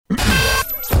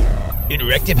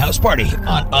Interactive House Party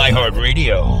on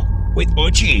iHeartRadio with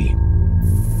eutche.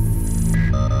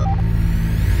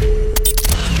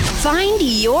 Find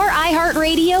your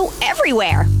iHeartRadio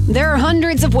everywhere. There are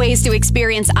hundreds of ways to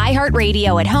experience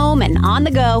iHeartRadio at home and on the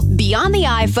go, beyond the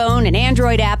iPhone and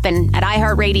Android app and at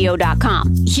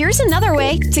iHeartRadio.com. Here's another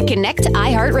way to connect to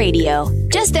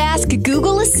iHeartRadio. Just ask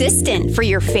Google Assistant for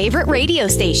your favorite radio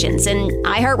stations, and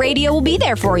iHeartRadio will be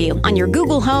there for you on your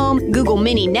Google Home, Google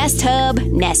Mini Nest Hub,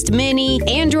 Nest Mini,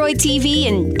 Android TV,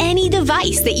 and any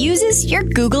device that uses your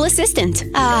Google Assistant.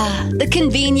 Ah, the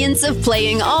convenience of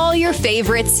playing all your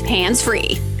favorites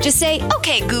hands-free. Just say,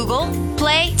 "Okay, Google,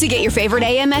 play," to get your favorite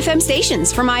AM/FM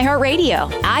stations from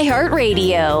iHeartRadio.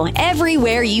 iHeartRadio,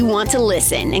 everywhere you want to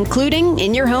listen, including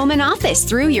in your home and office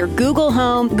through your Google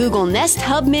Home, Google Nest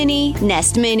Hub Mini,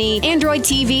 Nest Mini, Android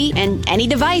TV, and any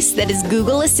device that is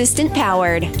Google Assistant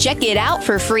powered. Check it out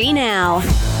for free now.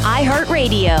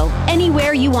 iHeartRadio,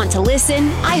 anywhere you want to listen,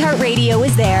 iHeartRadio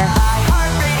is there.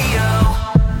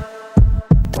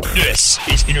 This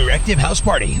is Interactive House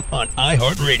Party on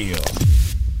iHeartRadio.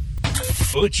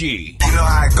 eutche. You know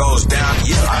how it goes down.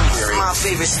 Yeah, I'm hearing my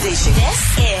favorite station.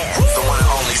 This is the one and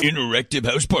only Interactive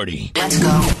House Party. Let's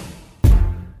go.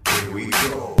 Here we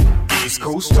go. East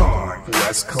Coast on,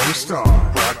 West Coast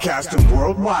on, broadcasting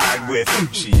worldwide with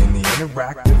eutche in the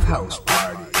Interactive House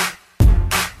Party.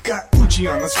 Got eutche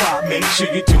on the spot, make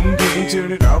sure you tuned in,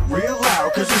 turn it up real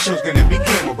loud, cause the show's gonna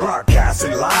begin. We're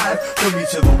broadcasting live from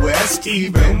east to the west,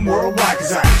 even worldwide,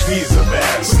 cause actually is the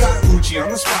best. We got eutche on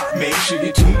the spot, make sure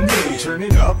you tuned in, turn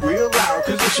it up real loud,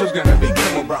 cause the show's gonna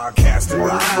begin. We're broadcasting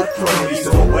live from east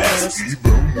to the west,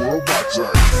 even worldwide, cause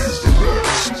actually is the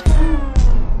best.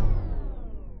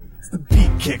 The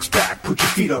beat kicks back, put your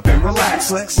feet up and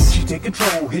relax. Let eutche take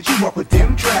control, hit you up with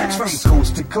them tracks. From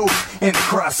coast to coast and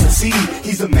across the sea,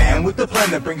 he's the man with the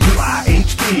plan that brings you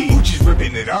IHP. eutche's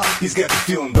ripping it up, he's got you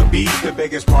feeling the beat. The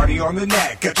biggest party on the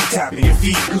net, got you tapping your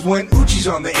feet. Cause when eutche's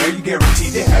on the air, you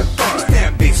guaranteed to have fun. His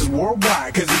fan base is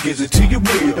worldwide, cause he gives it to you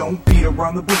real. Don't beat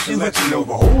around the bush, he lets you know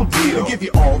the whole deal. He'll give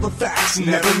you all the facts and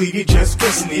never leave you just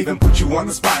guessing. Even put you on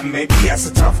the spot and maybe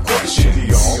ask a tough question.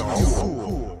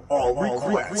 All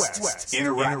requests.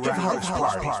 Interactive House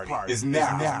Party is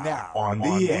now on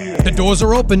the air. The doors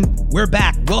are open. We're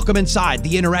back. Welcome inside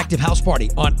the Interactive House Party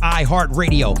on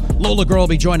iHeartRadio. Lola Girl will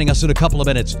be joining us in a couple of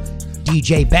minutes.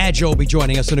 DJ Badger will be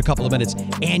joining us in a couple of minutes.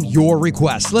 And your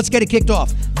requests. Let's get it kicked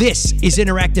off. This is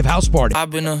Interactive House Party. I've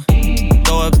been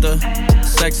throw up the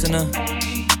sex in and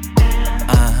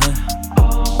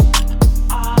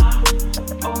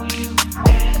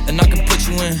I can put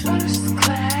you in.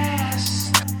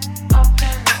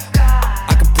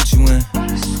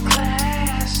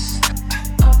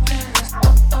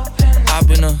 I've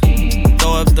been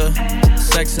throw up the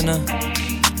sex in and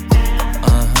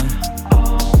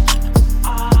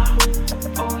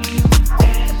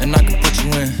I can put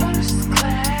you in.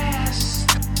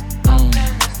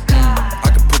 I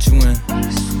can put you in.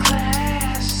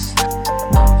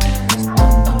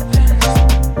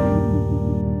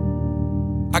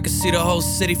 I can see the whole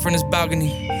city from this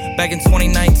balcony. Back in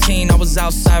 2019, I was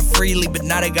outside freely, but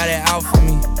now they got it out for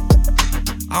me.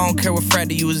 I don't care what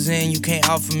frat you was in, you can't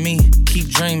out for me. Keep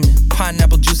dreaming.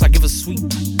 Pineapple juice, I give a sweet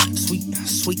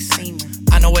semen.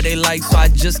 I know what they like, so I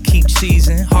just keep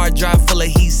cheesing. Hard drive full of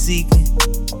heat seeking.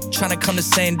 Tryna come the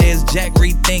same day as Jack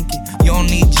rethinking. You don't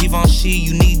need Givenchy,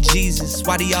 you need Jesus.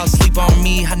 Why do y'all sleep on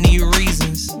me? I need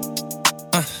reasons.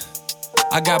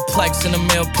 I got Plex in the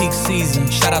mail peak season.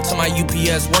 Shout out to my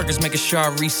UPS workers, making sure I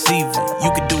receive it.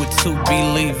 You could do it too,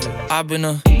 believe it. I've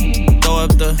been throw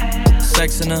up the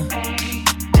sex in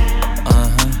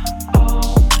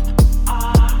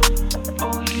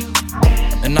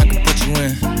and I can put you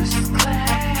in.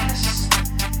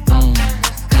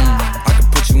 I can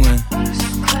put you in.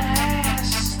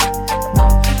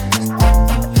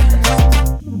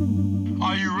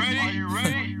 Are you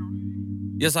ready?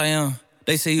 Yes, I am.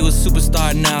 They say you a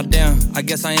superstar now, damn, I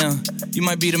guess I am. You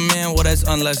might be the man, well that's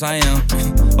unless I am.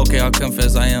 Okay, I'll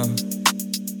confess I am.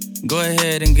 Go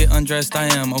ahead and get undressed, I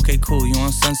am. Okay, cool, you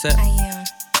on Sunset? I am.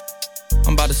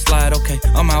 I'm about to slide, okay,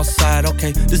 I'm outside,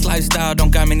 okay. This lifestyle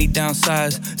don't got many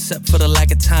downsides, except for the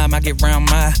lack of time I get round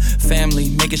my family,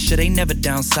 making sure they never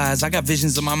downsize. I got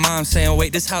visions of my mom saying,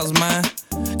 wait, this house mine?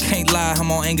 Can't lie, I'm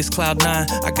on Angus Cloud 9.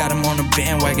 I got him on the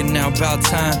bandwagon now, about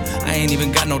time. I ain't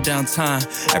even got no downtime.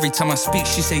 Every time I speak,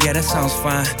 she say, yeah, that sounds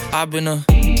fine. I've been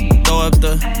throw up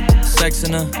the sex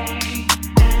in and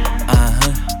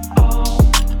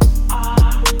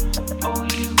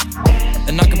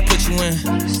I can put you in.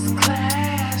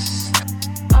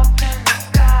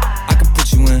 I can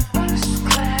put you in.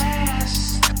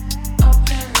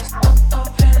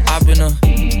 I've been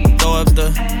up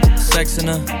the sex in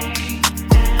her.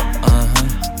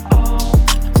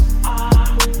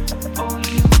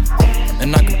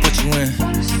 And I can put you in.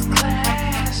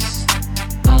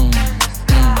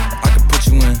 I can put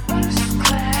you in.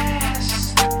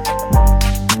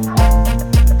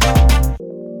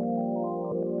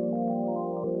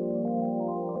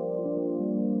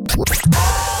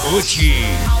 Eutche.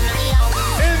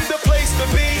 In the place to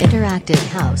be. Interactive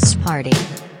House Party.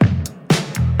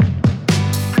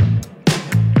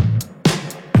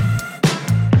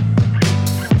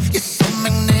 You're so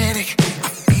magnetic, I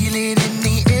feel it in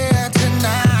the air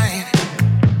tonight.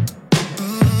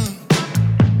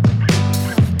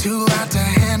 Too hot to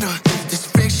handle, this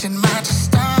friction might just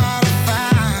start a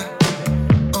fire.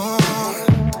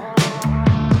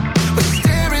 We're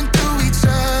staring through each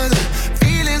other,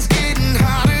 feelings getting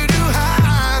harder to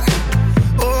hide.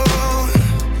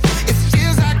 It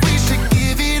feels like we should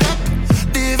give it up,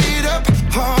 live it up,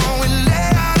 and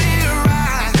let it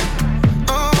ride.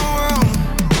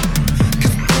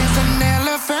 There's an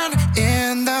elephant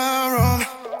in the room.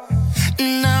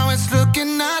 Now it's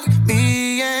looking at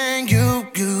me and you.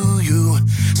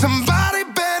 Somebody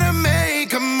better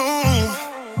make a move.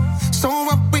 So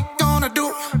what we gonna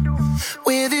do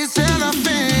with this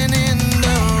elephant in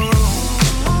the room?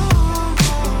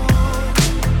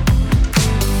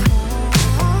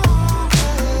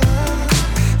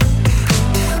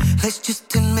 Let's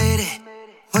just admit it.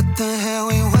 What the hell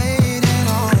we waiting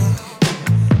on?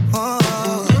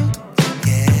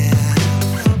 Yeah.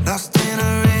 Lost in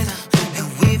a rhythm, and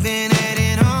we've been at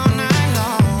it all night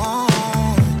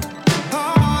long.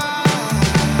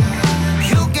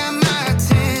 You got my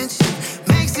attention,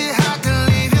 makes it hard to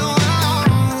leave you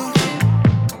alone.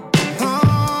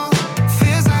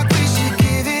 Feels like we should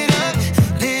give it up,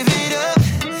 live it up,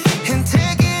 and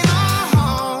take it all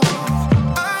home.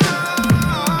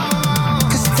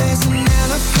 'Cause there's an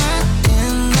elephant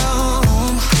in the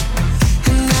room, and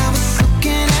now it's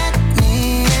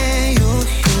looking at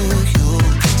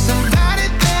me and you.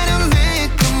 Somebody better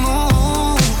make a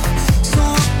move. So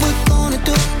what we gonna do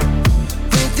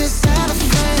with this elephant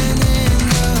in the room? There's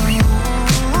an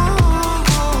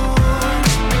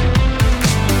elephant in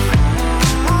the room.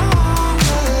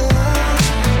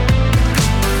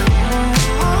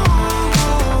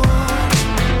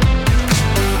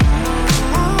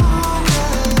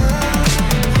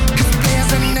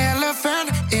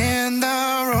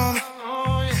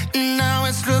 Now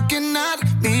it's looking at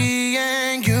me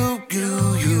and you.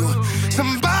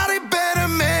 Somebody better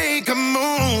make a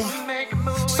move.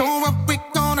 So what we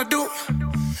gonna do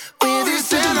with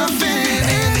this elephant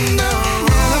in the room?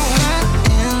 Elephant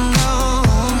in the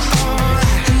room.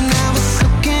 And now it's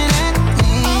looking at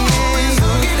me and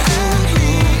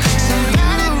you.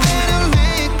 Somebody better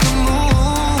make a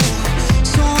move.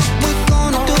 So what we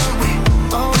gonna do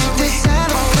with this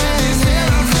elephant in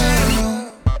the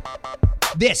room?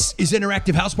 This is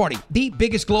Interactive House Party, the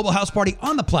biggest global house party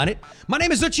on the planet. My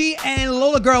name is Eutche and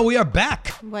Lola Girl. We are back.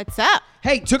 What's up?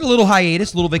 Hey, took a little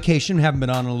hiatus, a little vacation. Haven't been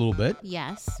on in a little bit.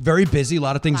 Yes. Very busy. A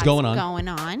lot of things Lots going on. going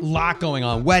on. Lot going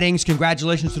on. Weddings.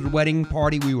 Congratulations to the wedding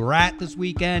party we were at this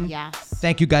weekend. Yes.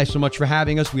 Thank you guys so much for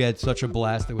having us. We had such a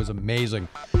blast. It was amazing.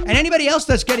 And anybody else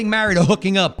that's getting married or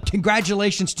hooking up,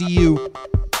 congratulations to you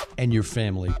and your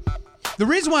family. The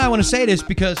reason why I want to say this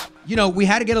because, we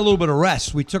had to get a little bit of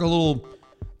rest. We took a little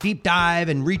deep dive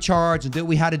and recharge and did what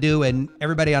we had to do. And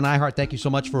everybody on iHeart, thank you so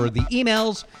much for the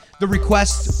emails, the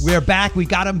requests. We're back. We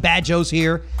got them. Bad Joe's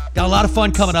here. Got a lot of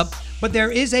fun coming up. But there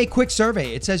is a quick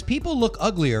survey. It says people look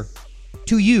uglier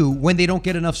to you when they don't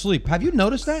get enough sleep. Have you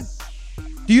noticed that?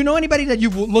 Do you know anybody that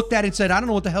you've looked at and said, I don't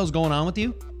know what the hell's going on with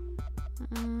you?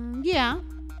 Yeah.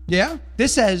 Yeah?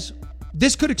 This says,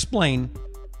 this could explain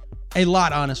a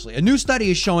lot, honestly. A new study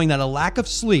is showing that a lack of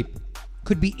sleep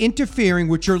could be interfering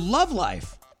with your love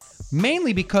life,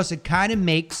 mainly because it kind of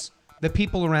makes the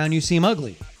people around you seem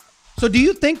ugly. So do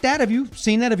you think that? Have you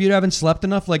seen that? If you haven't slept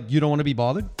enough, like you don't want to be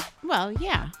bothered? Well,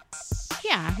 yeah.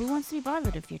 Yeah, who wants to be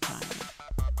bothered if you're tired?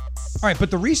 All right,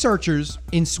 but the researchers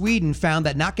in Sweden found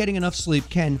that not getting enough sleep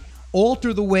can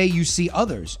alter the way you see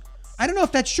others. I don't know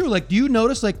if that's true. Like, do you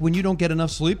notice, like, when you don't get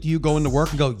enough sleep, do you go into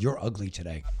work and go, you're ugly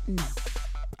today? No.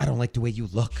 I don't like the way you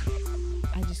look.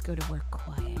 I just go to work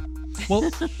quiet. Well,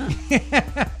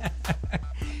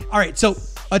 all right. So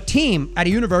a team at a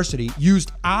university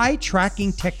used eye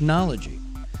tracking technology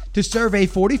to survey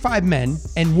 45 men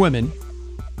and women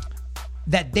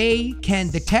that they can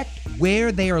detect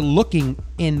where they are looking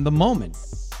in the moment.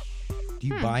 Do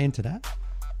you buy into that?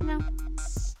 No.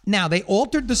 Now, they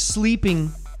altered the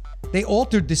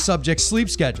subject's sleep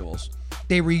schedules.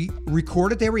 they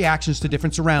recorded their reactions to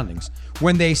different surroundings.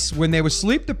 When they were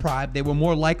sleep deprived, they were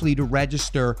more likely to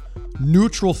register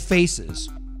neutral faces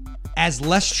as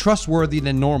less trustworthy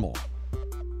than normal.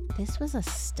 This was a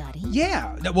study?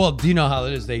 Yeah. Well, do you know how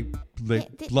it is? A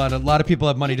lot of people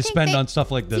have money to spend on stuff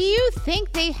like this. Do you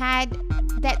think they had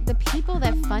that the people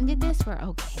that funded this were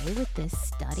okay with this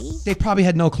study? They probably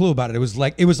had no clue about it. It was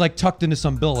like tucked into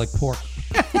some bill like pork.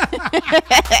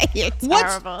 You're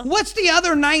terrible. What's the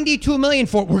other 92 million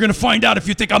for? We're gonna find out if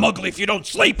you think I'm ugly if you don't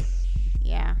sleep.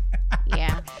 Yeah.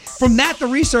 From that, the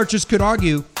researchers could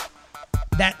argue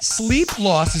that sleep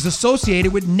loss is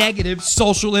associated with negative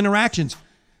social interactions.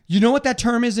 You know what that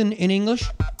term is in English?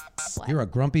 What? You're a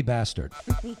grumpy bastard.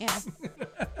 Yeah.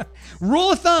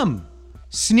 Rule of thumb: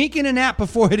 sneak in a nap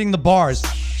before hitting the bars.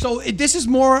 So this is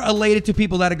more related to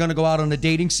people that are going to go out on the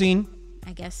dating scene.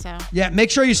 I guess so. Yeah,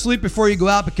 make sure you sleep before you go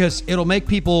out because it'll make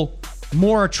people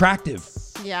more attractive.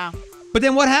 Yeah. But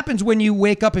then what happens when you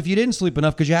wake up if you didn't sleep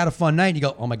enough because you had a fun night and you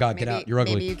go, oh my God, get out, you're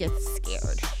ugly. Maybe you get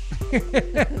scared.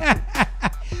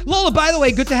 Lola, by the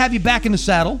way, good to have you back in the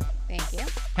saddle. Thank you.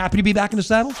 Happy to be back in the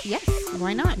saddle? Yes,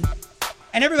 why not?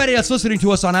 And everybody that's listening to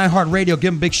us on iHeartRadio, give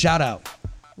them a big shout out.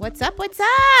 What's up? What's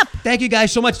up? Thank you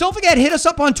guys so much. Don't forget, hit us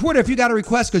up on Twitter if you got a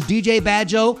request because DJ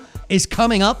Badjo is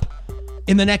coming up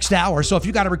in the next hour. So if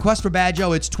you got a request for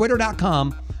Badjo, it's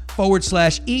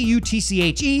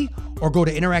twitter.com/EUTCHE or go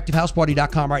to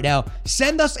interactivehouseparty.com right now.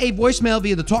 Send us a voicemail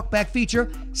via the talkback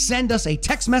feature. Send us a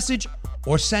text message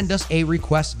or send us a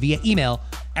request via email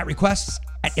at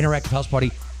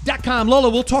requests@interactivehouseparty.com. Lola,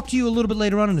 we'll talk to you a little bit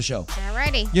later on in the show.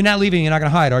 Alrighty. You're not leaving. You're not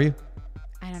going to hide, are you?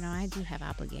 I don't know. I do have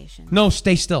obligations. No,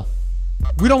 stay still.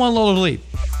 We don't want Lola to leave.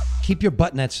 Keep your butt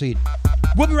in that seat.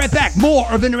 We'll be right back.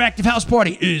 More of Interactive House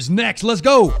Party is next. Let's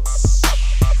go.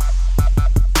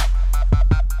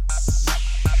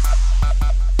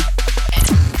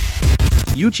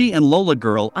 Eutche and Lola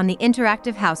Girl on the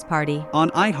Interactive House Party on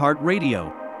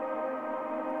iHeartRadio.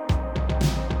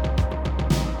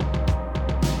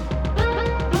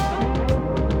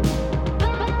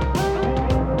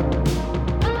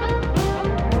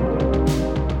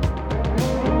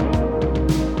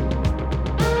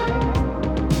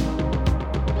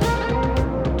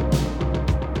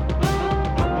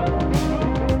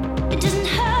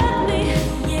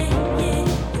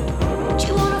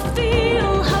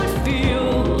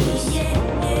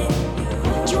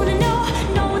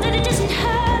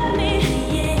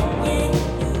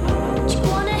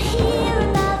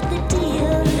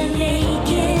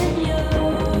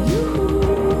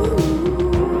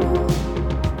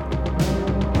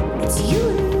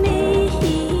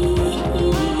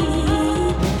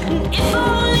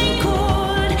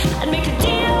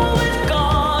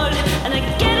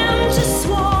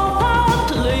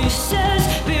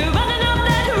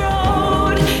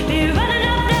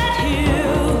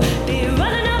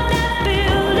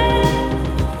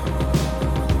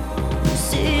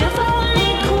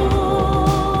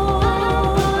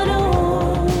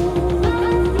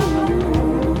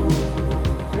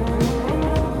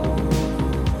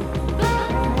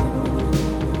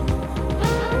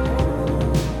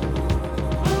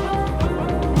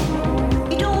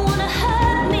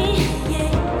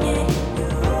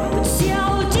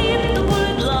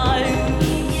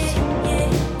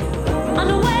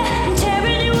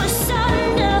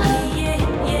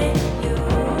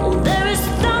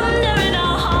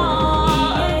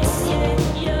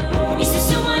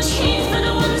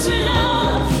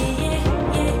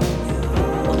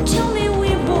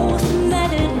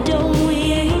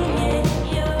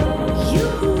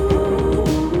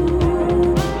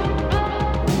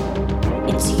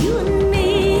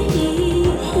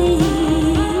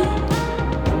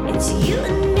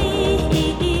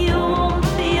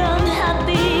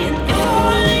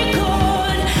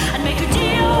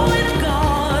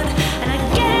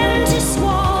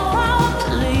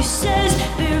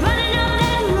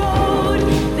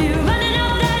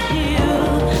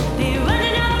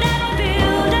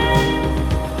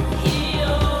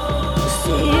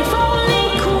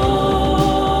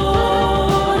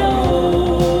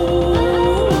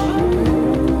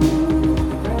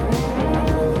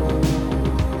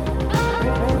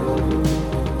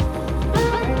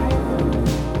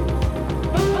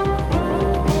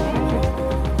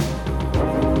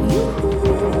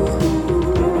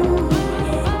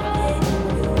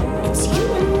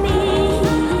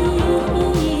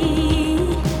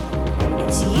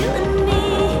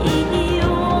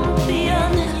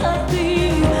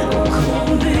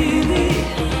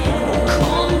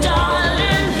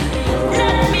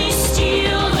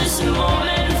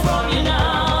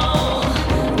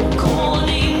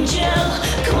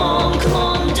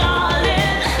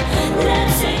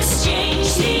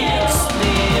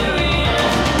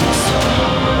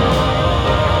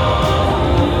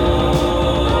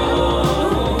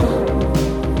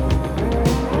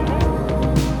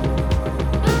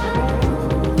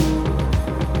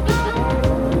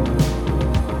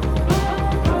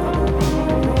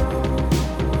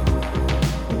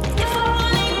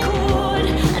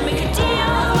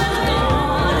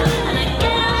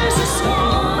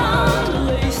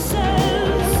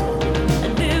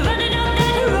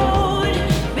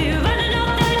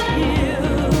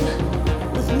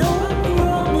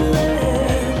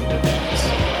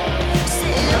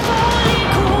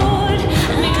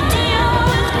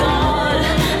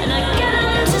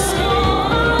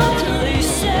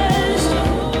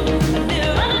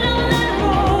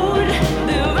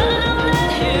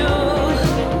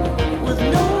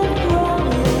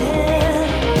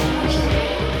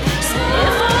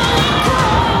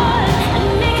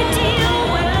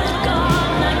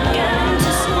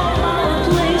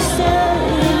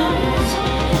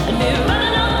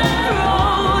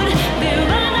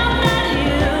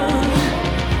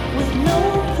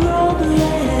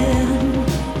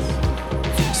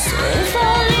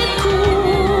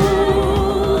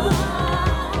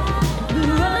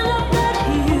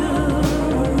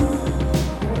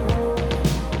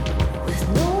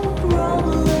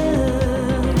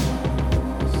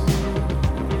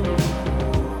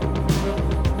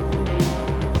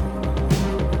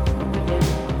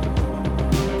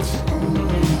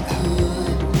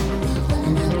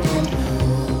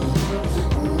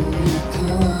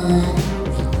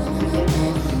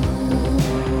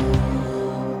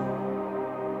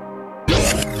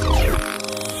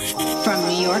 From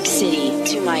New York City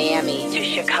to Miami to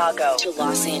Chicago to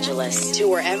Los Angeles to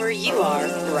wherever you are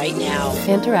right now.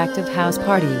 Interactive House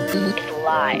Party.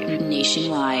 Live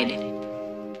nationwide.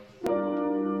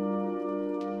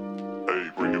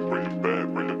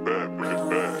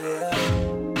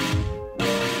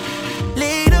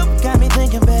 Lead up, got me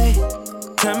thinking, babe.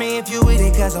 Tell me if you with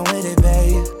it, cause I'm with it,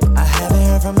 babe. I haven't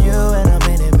heard from you and I'm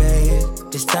in it, babe.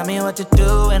 Just tell me what to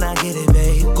do and I get it,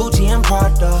 babe. Gucci and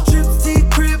Prada. Trip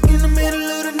crib in the middle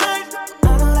of the night.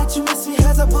 I know that you miss me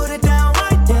cause I put it down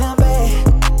right down, babe.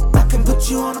 I can put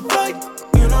you on a flight.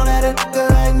 You know that a nigga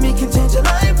like me can change your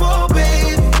life, oh,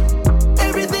 baby.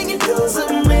 Everything you do is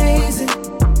amazing.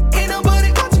 Ain't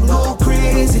nobody got you go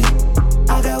crazy.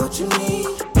 I got what you need.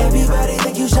 Everybody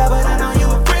think you shy, but I know you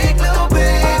a freak, little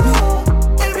baby.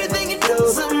 Everything you do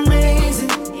is amazing.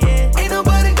 Ain't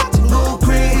nobody got you go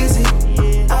crazy.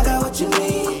 I got what you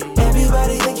need.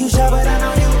 Everybody think you shy, but I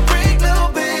know you a freak, little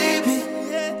baby.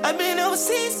 I've been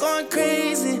overseas going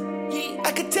crazy.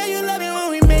 I could tell you love it when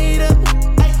we made up.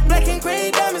 Black and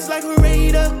gray diamonds like a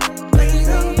radar.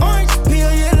 Orange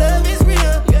peel, your love is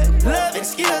real. Love and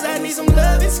skills, I need some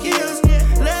love and skills.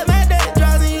 Love my dad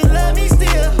draws and you love me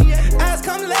still. Eyes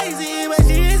come lazy, but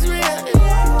she is real.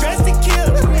 Dressed to kill.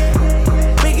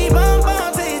 Biggie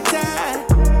bomb till you tired.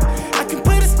 I can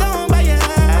put a stone by your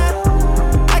eye.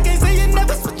 I can't say you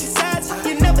never switch your sides.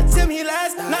 You never tell me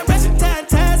lies. Not rushing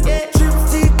ties, yeah.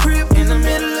 Trip crib in the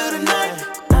middle of the night.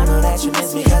 I know that you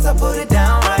miss me cause I put it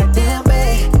down right there,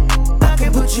 babe. I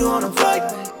can put you on a flight.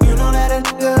 You know that a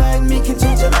nigga like me can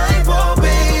change your life, oh,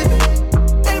 baby.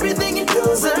 Everything you do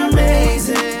is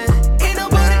amazing. Ain't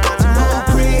nobody got you go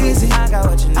crazy. I got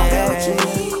what you need.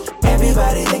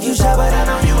 Everybody think you shy, but I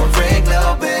know you a freak,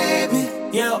 little baby.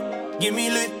 Yo, give me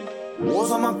lit.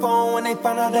 Wolves on my phone when they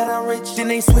find out that I'm rich. Then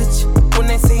they switch when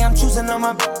they say I'm choosing on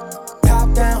my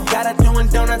top down. Gotta doing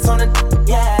donuts on the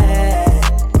yeah.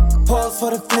 Pause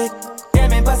for the flick.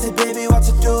 Damn it, bust it, baby, watch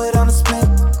her do it on the split.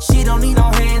 She don't need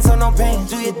no hands or no pain.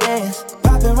 Do your dance,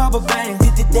 poppin' rubber bands,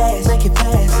 hit the dash, make it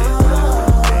fast.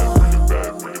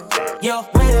 Yo,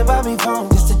 waiting by me phone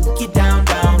just to get down.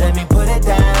 Let me put it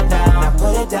down. Now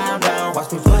put it down.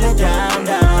 Watch me put it down.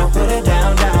 Put it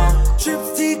down. Trip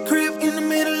crib in the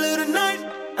middle of the night.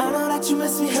 I know that you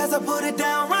miss me cause I put it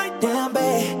down right down,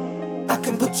 babe. I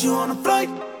can put you on a flight.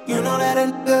 You know that a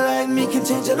nigga like me can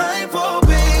change your life, oh,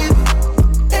 baby.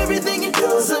 Everything you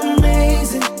do is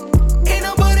amazing. Ain't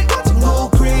nobody got you go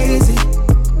crazy.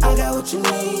 I got what you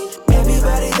need.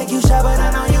 Everybody think you shy, but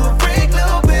I know you a freak,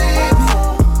 little baby.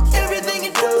 Everything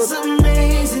you do is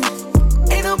amazing.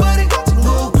 Ain't nobody got you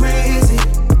go crazy.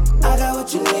 I got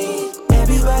what you need.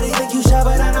 Everybody think you shy,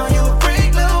 but I know you a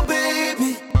freak, little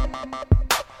baby.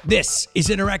 This is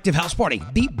Interactive House Party,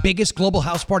 the biggest global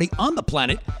house party on the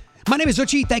planet. My name is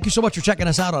Eutche. Thank you so much for checking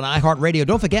us out on iHeartRadio.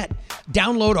 Don't forget,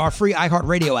 download our free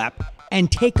iHeartRadio app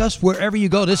and take us wherever you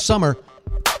go this summer.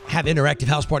 Have Interactive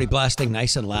House Party blasting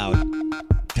nice and loud.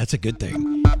 That's a good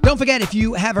thing. Don't forget, if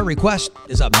you have a request,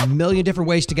 there's a million different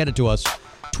ways to get it to us.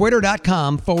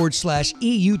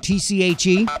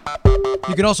 Twitter.com/EUTCHE.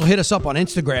 You can also hit us up on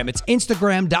Instagram. It's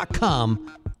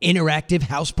Instagram.com Interactive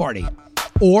House Party.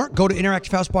 Or go to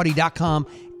interactivehouseparty.com.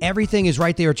 Everything is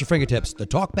right there at your fingertips. The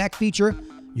talkback feature.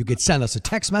 You could send us a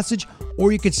text message,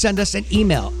 or you could send us an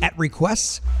email at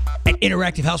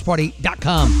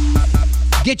requests@interactivehouseparty.com.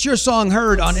 Get your song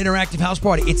heard on Interactive House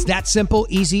Party. It's that simple,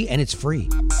 easy, and it's free.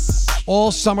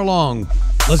 All summer long.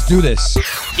 Let's do this.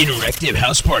 Interactive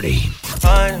House Party.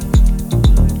 Fine.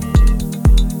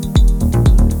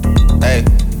 Hey.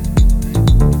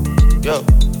 Yo.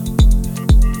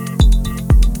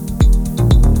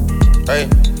 Hey.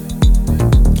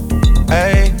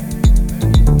 Hey.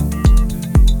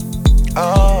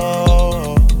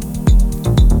 Oh,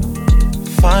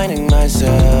 finding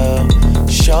myself,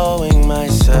 showing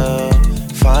myself,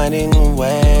 finding a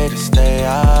way to stay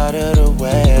out of the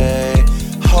way,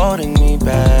 holding me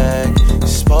back,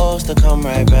 supposed to come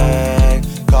right back,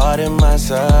 guarding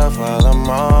myself while I'm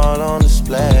all on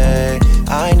display.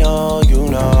 I know you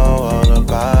know all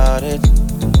about it.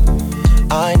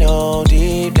 I know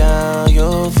deep down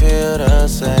you feel the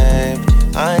same.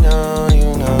 I know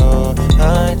you know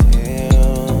I do.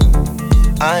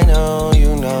 I know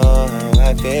you know how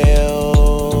I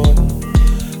feel.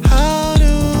 How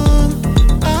do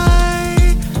I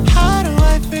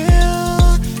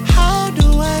feel? How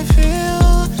do I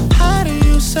feel? How do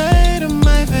you say to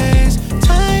my face,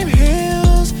 time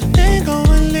heals, then go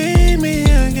and leave me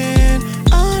again?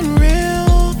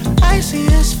 Unreal, I see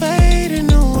us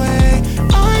fading away.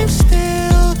 I'm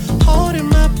still holding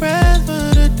my breath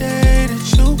for the day.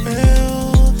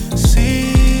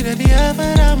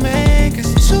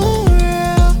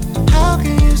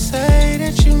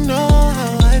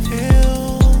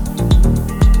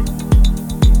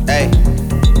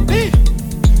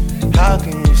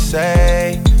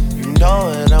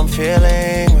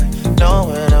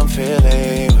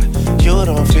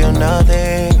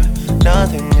 nothing.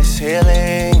 Nothing is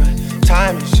healing.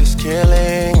 Time is just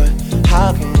killing.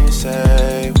 How can you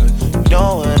say you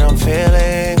know what I'm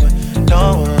feeling?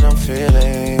 Know what I'm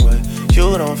feeling.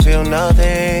 You don't feel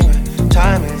nothing.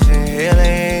 Time isn't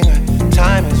healing.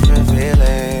 Time is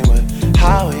revealing.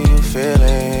 How are you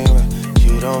feeling?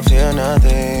 You don't feel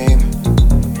nothing.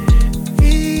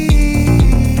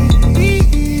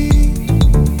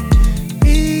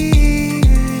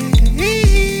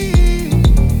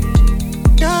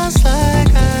 Just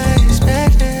like I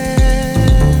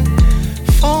expected,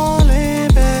 falling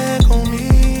back on me,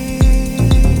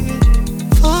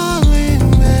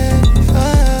 falling back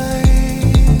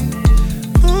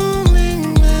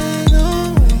falling back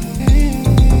on me,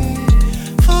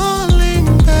 falling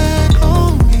back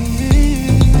on me,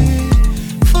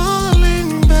 falling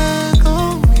back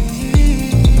on me,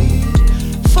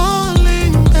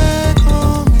 falling back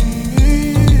on me,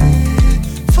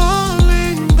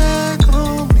 falling back on me, falling back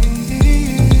on me,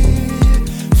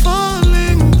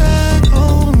 falling back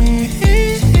on me,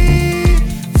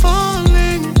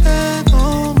 falling back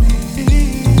on me,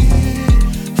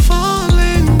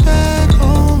 falling back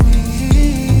on me,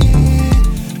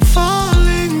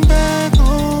 falling back on me, falling back on me.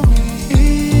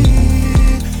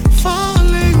 Falling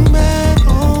back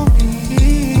on me, falling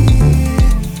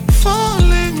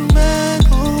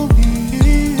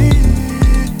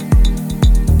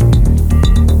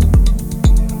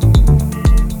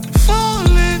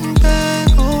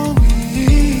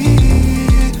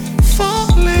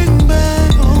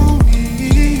back on me,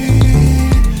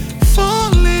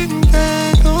 falling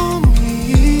back on me,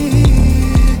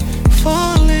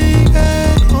 falling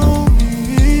back on me,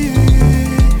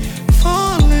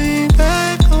 falling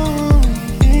back on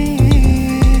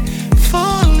me,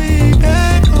 falling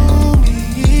back on me,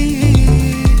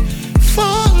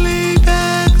 falling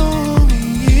back on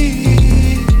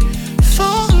me,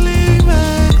 falling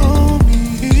back on me.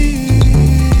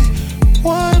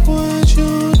 What would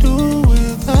you do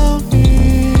without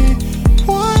me?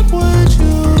 What would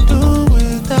you do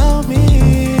without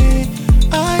me?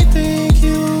 I think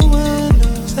you would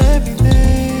lose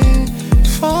everything.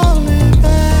 Falling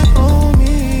back on me.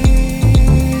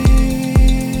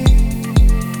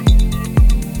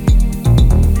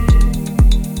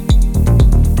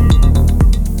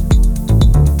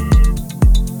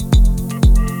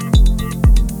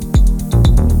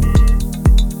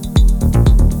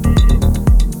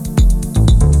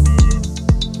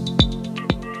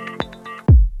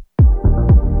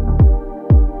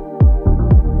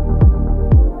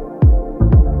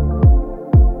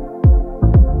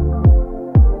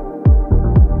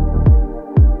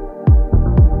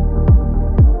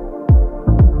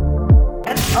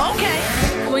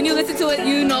 When you listen to it,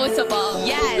 you know it's a ball.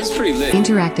 Yes. It's pretty lit.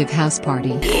 Interactive house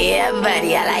party. Yeah,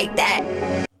 buddy, I like that.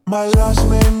 My loss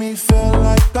made me feel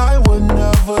like I would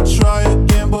never try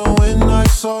again. But when I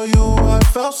saw you, I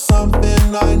felt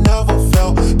something I never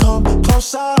felt. Come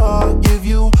closer, I'll give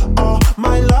you all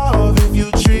my love. If you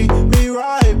treat me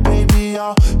right, baby,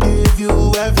 I'll give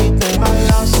you everything. My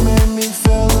loss made me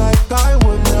feel like I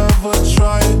would never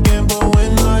try again. But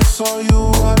when I saw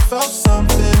you, I felt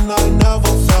something I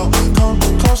never felt. Come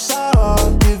closer,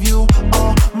 I'll give you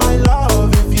all my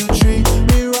love. If you treat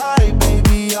me right,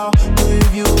 baby, I'll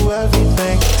give you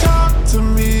everything. Talk to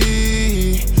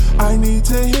me, I need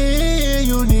to hear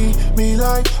you need me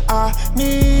like I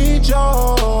need you.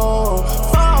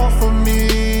 Fall for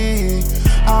me,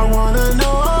 I wanna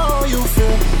know you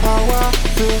feel how I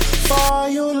feel for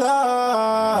you,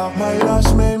 love. My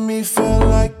loss made me feel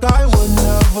like I would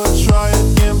never try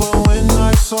again. But when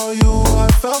I saw you, I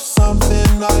felt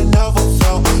something I never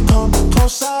felt. Come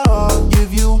closer, I'll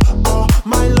give you all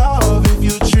my love. If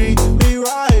you treat me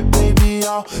right, baby,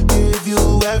 I'll give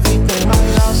you everything. My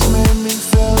loss made me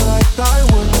feel like I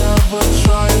would never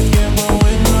try again. But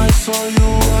when I saw you,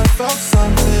 I felt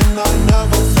something I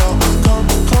never felt. Come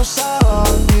closer,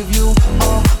 I'll give you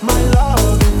all my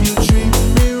love. If you treat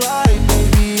me right,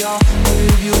 baby, I'll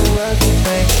give you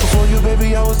everything. Before you, baby,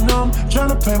 I was numb,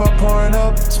 tryna pay my pouring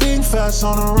up. Speeding fast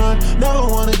on the run, never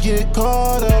wanna get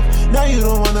caught up. Now you the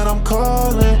one that I'm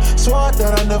calling. Swore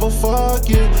that I never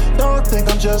forget. Don't think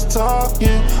I'm just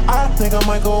talking, I think I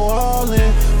might go all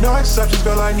in. No exceptions,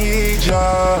 girl, I need ya.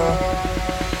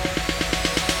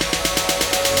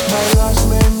 My loss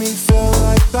made me feel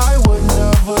like I would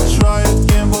never try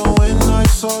again. But when I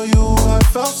saw you, I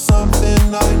felt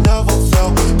something I never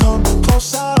felt. Come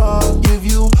closer, I'll give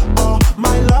you all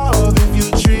my love. If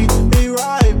you treat me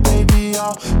right, baby,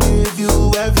 I'll give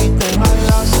you everything. My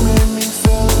loss made me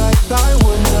feel like I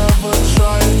would never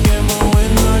try again. But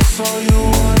when I saw you,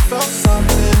 I felt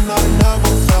something I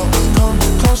never felt. Come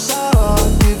closer, I'll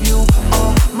give you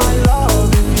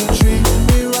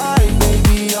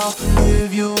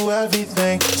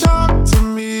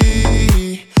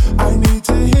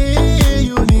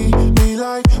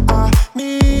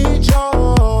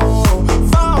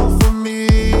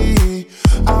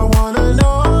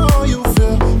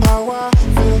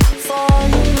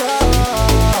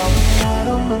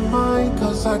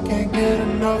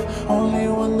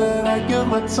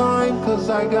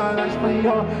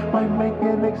make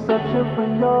an exception for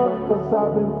you, 'cause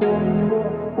I've been feeling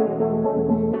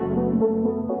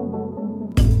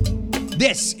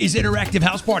This is Interactive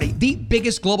House Party, the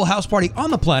biggest global house party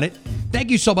on the planet. Thank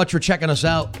you so much for checking us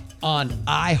out on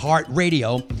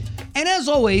iHeartRadio. And as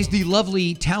always, the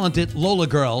lovely, talented Lola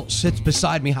Girl sits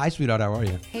beside me. Hi, sweetheart. How are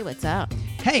you? Hey, what's up?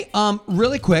 Hey,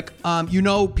 really quick,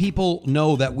 people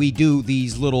know that we do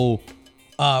these little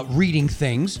reading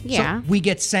things. Yeah. So we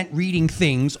get sent reading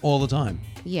things all the time.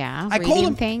 Yeah, I call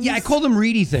them things? Yeah, I call them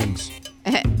ready things.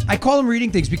 I call them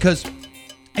reading things because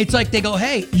it's like they go,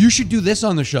 hey, you should do this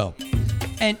on the show.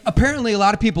 And apparently a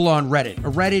lot of people are on Reddit.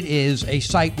 Reddit is a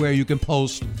site where you can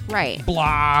post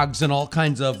blogs and all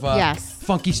kinds of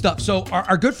funky stuff. So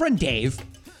our good friend Dave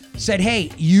said,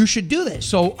 hey, you should do this.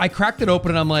 So I cracked it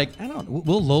open and I'm like,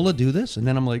 will Lola do this? And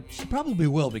then I'm like, she probably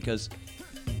will because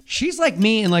she's like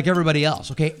me and like everybody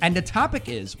else, okay? And the topic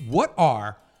is, what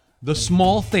are the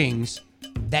small things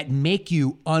that make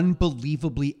you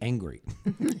unbelievably angry?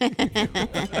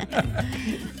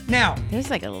 Now,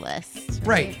 there's like a list.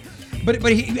 Right. But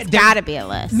there's got to be a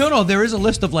list. No, there is a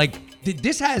list of like,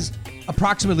 this has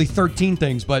approximately 13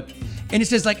 things, and it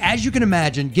says like, as you can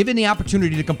imagine, given the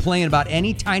opportunity to complain about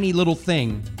any tiny little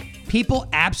thing, people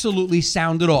absolutely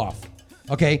sound it off.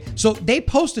 Okay. So they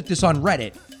posted this on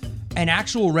Reddit and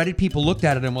actual Reddit people looked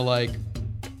at it and were like,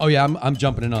 oh yeah, I'm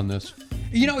jumping in on this.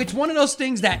 You know, it's one of those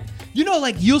things that,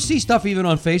 like you'll see stuff even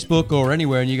on Facebook or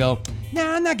anywhere and you go,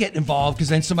 nah, I'm not getting involved because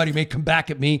then somebody may come back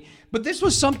at me. But this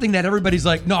was something that everybody's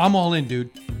like, no, I'm all in, dude.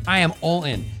 I am all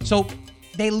in. So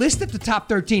they listed the top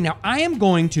 13. Now, I am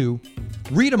going to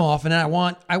read them off, and then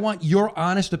I want your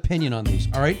honest opinion on these,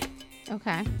 all right?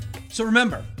 Okay. So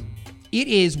remember, it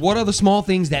is what are the small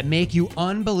things that make you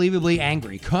unbelievably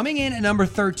angry. Coming in at number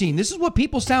 13, this is what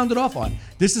people sounded off on.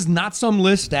 This is not some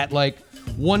list that, like,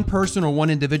 one person or one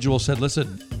individual said,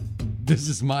 listen, this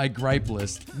is my gripe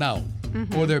list. No.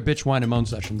 Mm-hmm. Or their bitch, whine, and moan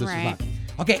session. This is not.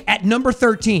 Okay, at number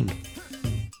 13,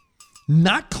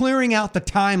 not clearing out the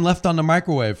time left on the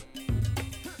microwave.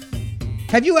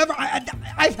 Have you ever?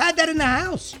 I've had that in the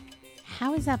house.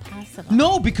 How is that possible?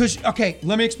 No, because, okay,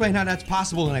 let me explain how that's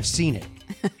possible, and I've seen it.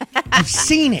 I've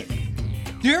seen it.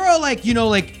 There are like,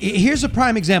 here's a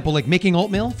prime example, like making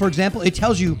oatmeal, for example. It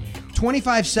tells you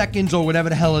 25 seconds or whatever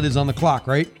the hell it is on the clock,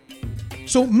 right?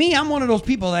 So me, I'm one of those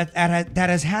people that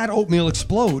has had oatmeal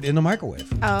explode in the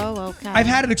microwave. Oh, okay. I've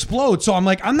had it explode, so I'm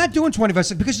like, I'm not doing 25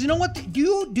 seconds because you know what?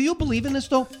 Do you believe in this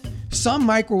though? Some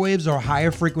microwaves are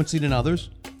higher frequency than others.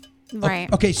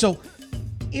 Right. Okay, so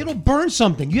it'll burn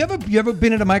something. You ever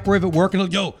been in a microwave at work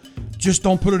and yo, just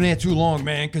don't put it in there too long,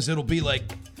 man, because it'll be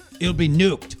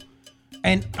nuked.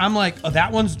 And I'm like, oh,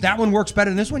 that one works better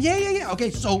than this one. Yeah.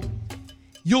 Okay, so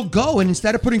you'll go and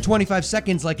instead of putting 25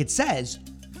 seconds like it says,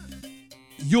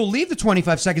 you'll leave the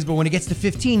 25 seconds, but when it gets to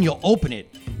 15, you'll open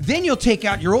it. Then you'll take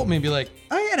out your oatmeal and be like,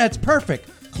 oh yeah, that's perfect.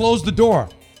 Close the door.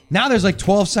 Now there's like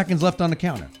 12 seconds left on the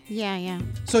counter. Yeah.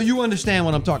 So you understand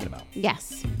what I'm talking about?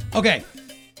 Yes. Okay.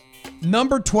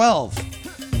 Number 12.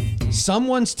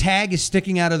 Someone's tag is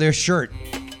sticking out of their shirt.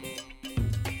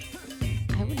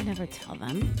 I would never tell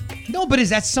them. No, but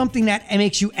is that something that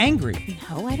makes you angry?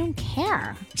 No, I don't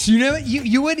care. So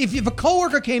you would, if a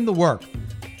coworker came to work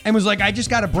and was like, I just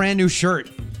got a brand new shirt.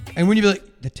 And when you'd be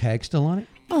like, the tag's still on it?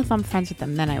 Well, if I'm friends with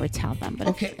them, then I would tell them. But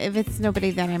if it's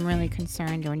nobody that I'm really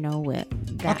concerned or know with,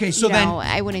 then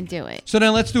I wouldn't do it. So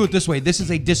then let's do it this way. This is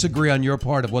a disagree on your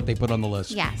part of what they put on the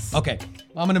list. Yes. Okay.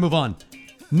 I'm going to move on.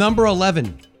 Number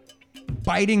 11,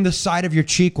 biting the side of your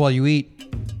cheek while you eat.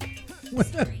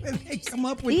 What do they come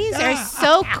up with? These are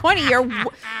so corny. Your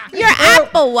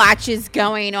Apple Watch is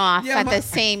going off at the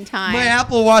same time. My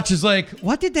Apple Watch is like,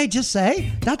 what did they just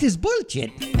say? That is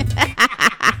bullshit.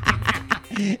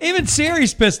 Even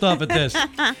Siri's pissed off at this.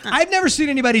 I've never seen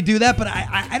anybody do that, but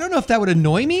I don't know if that would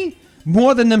annoy me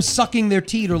more than them sucking their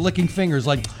teeth or licking fingers.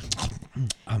 Like,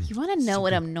 you want to know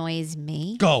what annoys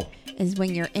me? Go. Is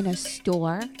when you're in a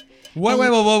store.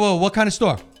 Whoa. What kind of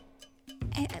store?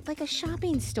 Like a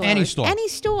shopping store. Any store. Any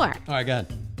store. All right, go ahead.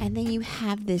 And then you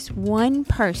have this one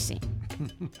person.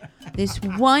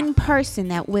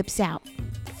 That whips out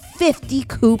 50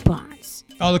 coupons.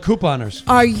 Oh, the couponers.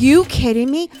 Are you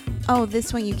kidding me? Oh,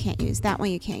 this one you can't use. That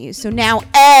one you can't use. So now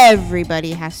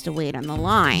everybody has to wait on the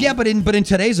line. Yeah, but in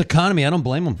today's economy, I don't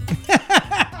blame them.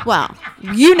 Well,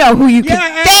 you know who you could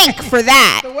thank for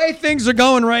that. The way things are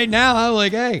going right now, I'm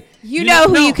like, hey. You know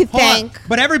who you could thank.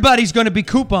 But everybody's going to be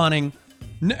couponing.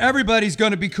 Everybody's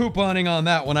going to be couponing on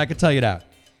that one, I can tell you that.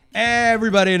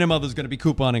 Everybody and their mother's going to be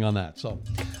couponing on that. So,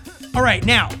 all right,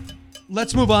 now,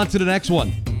 let's move on to the next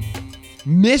one.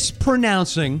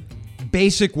 Mispronouncing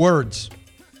basic words.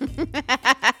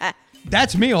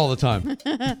 That's me all the time.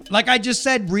 Like I just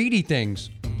said, reedy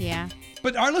things. Yeah.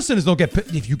 But our listeners don't get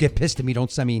if you get pissed at me, don't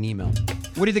send me an email.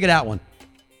 What do you think of that one?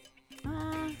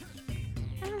 I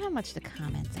don't have much to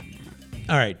comment on that.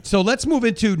 All right, so let's move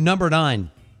into number 9.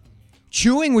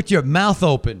 Chewing with your mouth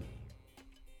open.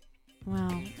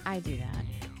 Well, I do that.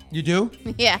 You do?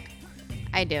 Yeah,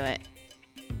 I do it.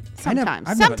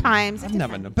 Sometimes. I've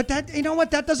never known. But that, you know what?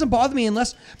 That doesn't bother me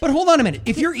unless. But hold on a minute.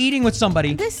 If you're eating with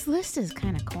somebody. This list is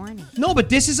kind of corny. No, but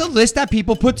this is a list that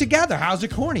people put together. How's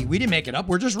it corny? We didn't make it up.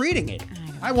 We're just reading it.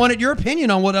 I wanted your opinion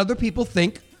on what other people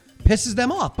think pisses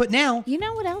them off. But now. You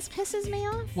know what else pisses me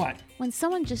off? What? When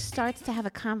someone just starts to have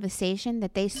a conversation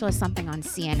that they saw something on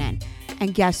CNN.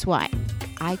 And guess what?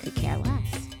 I could care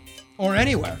less. Or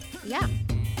anywhere. Yeah.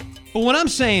 But what I'm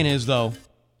saying is, though,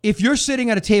 if you're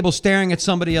sitting at a table staring at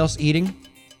somebody else eating,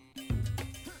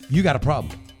 you got a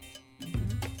problem.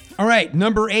 All right,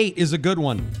 number 8 is a good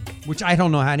one, which I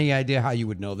don't know any idea how you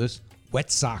would know this.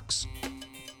 Wet socks.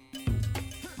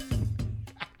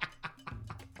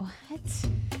 What?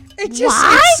 It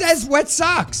says wet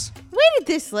socks. Where did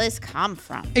this list come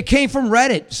from? It came from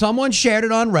Reddit. Someone shared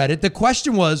it on Reddit. The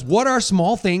question was, what are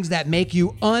small things that make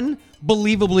you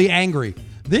unbelievably angry?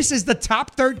 This is the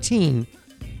top 13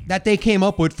 that they came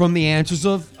up with from the answers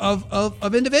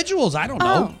of individuals. I don't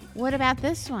know. Oh, what about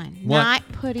this one? What? Not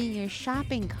putting your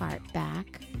shopping cart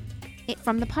back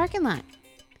from the parking lot.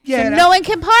 Yeah, so no one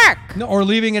can park. No, or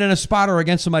leaving it in a spot or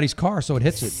against somebody's car so it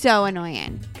hits it. So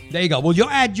annoying. There you go. Well, you'll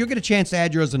get a chance to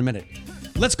add yours in a minute.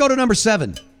 Let's go to number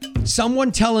 7.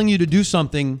 Someone telling you to do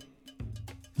something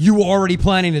you were already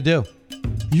planning to do.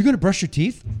 Are you going to brush your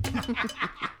teeth?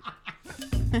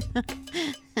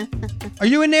 Are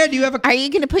you in there? Do you have a... Are you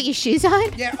going to put your shoes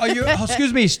on? Yeah. Are you... Oh,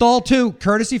 excuse me. Stall 2.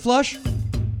 Courtesy flush?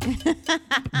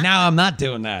 Now I'm not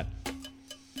doing that.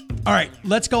 All right.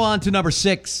 Let's go on to number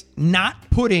 6. Not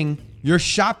putting your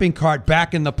shopping cart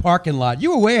back in the parking lot.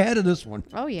 You were way ahead of this one.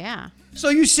 Oh, yeah. So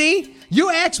you see, you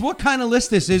asked what kind of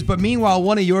list this is, but meanwhile,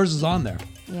 one of yours is on there.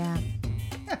 Yeah.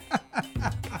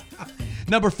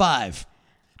 Number 5.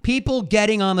 People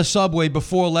getting on the subway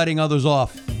before letting others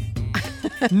off.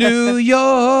 New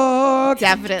York.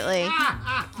 Definitely.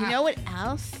 You know what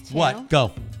else, too? What?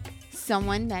 Go.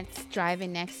 Someone that's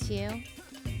driving next to you,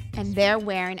 and they're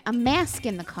wearing a mask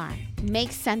in the car.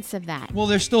 Make sense of that. Well,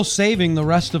 they're still saving the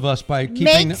rest of us by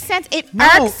keeping... Make sense. It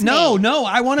irks me. No.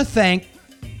 I want to thank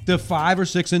the 5 or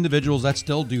 6 individuals that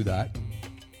still do that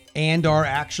and are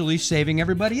actually saving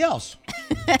everybody else.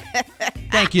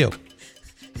 Thank you.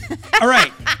 All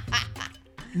right.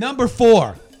 Number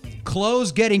 4.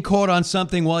 Clothes getting caught on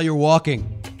something while you're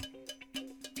walking.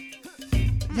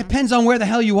 Depends on where the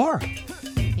hell you are.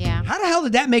 Yeah. How the hell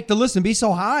did that make the list and be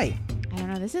so high? I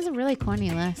don't know. This is a really corny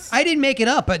list. I didn't make it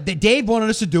up, but Dave wanted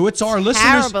us to do it, so our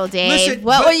listeners... Terrible, Dave.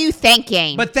 What were you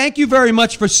thinking? But thank you very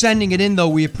much for sending it in, though.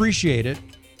 We appreciate it.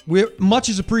 Much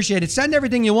is appreciated. Send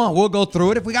everything you want. We'll go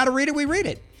through it. If we got to read it, we read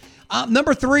it.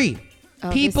 Number 3.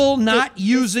 People not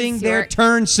using their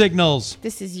turn signals.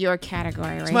 This is your category,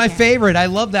 right? It's my favorite. I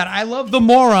love that. I love the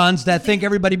morons that think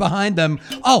everybody behind them,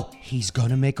 oh, he's going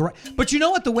to make a right. But you know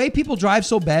what? The way people drive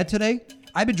so bad today,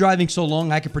 I've been driving so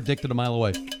long, I could predict it a mile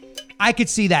away. I could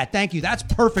see that. Thank you. That's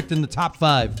perfect in the top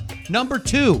 5. Number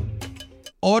 2,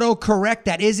 autocorrect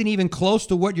that isn't even close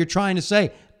to what you're trying to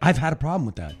say. I've had a problem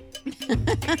with that.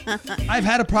 I've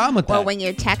had a problem with that. Well, when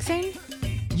you're texting?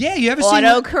 Yeah, you ever seen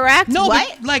autocorrect? No,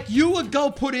 what? But, like you would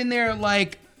go put in there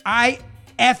like I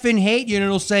effing hate you, and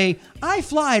it'll say I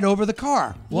flied over the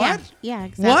car. What? Yeah,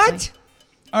 exactly. What?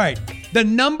 All right. The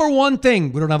number 1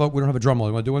 thing we don't have a drum roll.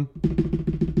 You want to do one?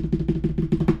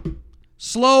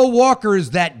 Slow walkers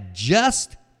that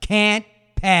just can't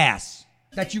pass.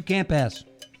 That you can't pass.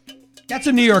 That's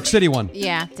a New York City one.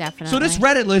 Yeah, definitely. So this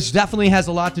Reddit list definitely has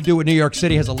a lot to do with New York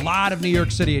City. Has a lot of New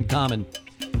York City in common.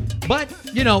 But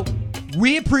you know.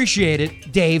 We appreciate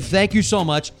it. Dave, thank you so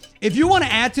much. If you want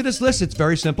to add to this list, it's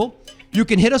very simple. You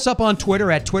can hit us up on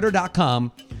Twitter at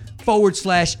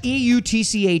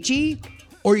twitter.com/EUTCHE,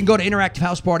 or you can go to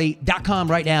interactivehouseparty.com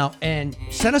right now and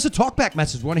send us a talkback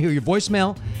message. We want to hear your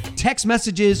voicemail, text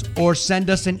messages, or send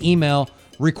us an email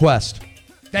request.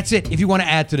 That's it if you want to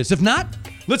add to this. If not,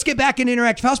 let's get back in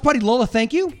Interactive House Party. Lola,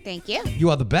 thank you. Thank you. You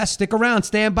are the best. Stick around.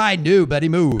 Stand by. Nobody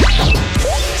move.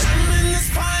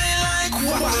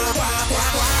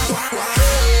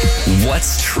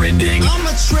 What's trending? I'm a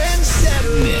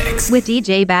trendsetter. Next. With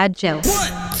DJ Bad Joe.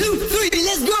 1, 2, 3,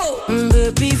 let's go.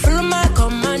 Baby, follow my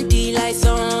command, like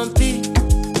zombie.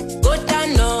 Go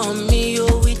down on me,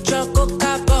 oh, with your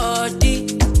coca body.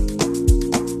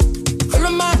 Follow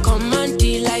my command,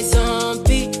 like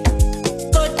zombie.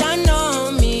 Go down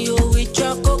on me, oh, with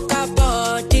your coca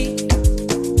body.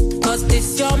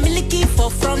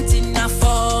 fronting now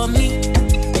for me.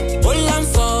 Hold on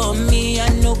for me, I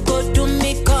no go do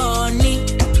me corny.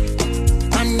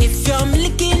 And if you're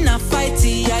licking a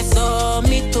fighty, I saw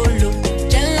me to look.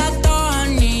 Gelato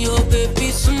honey, oh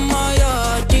baby, sumoyo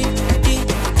deep, deep,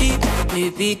 deep.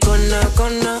 Baby, gonna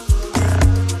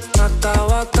waka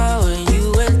waka when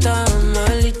you enter my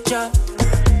licha.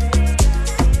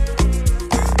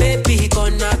 Baby,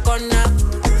 gonna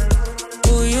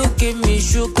will you give me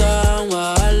sugar and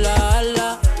wahala, hala?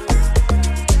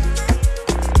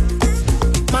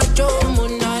 Macho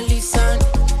Mona Lisa,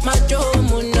 Macho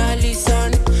Mona Lisa,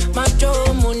 Macho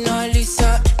Mona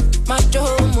Lisa, Macho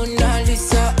Mona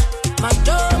Lisa,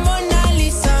 Macho Mona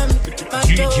Lisa,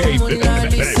 Macho Mona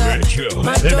Lisa,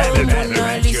 Macho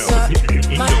Mona Lisa,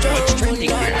 Macho Mona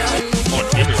Lisa. On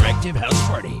Interactive House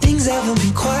Party. Things haven't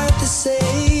been quite the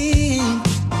same.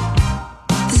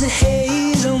 There's a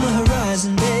haze on the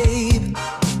horizon, babe.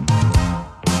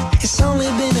 It's only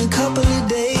been a couple of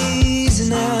days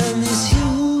and I miss you.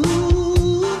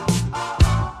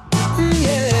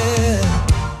 Yeah.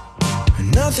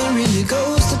 Nothing really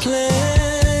goes to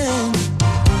plan.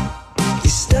 You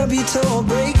stub your toe or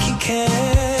break your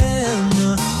can.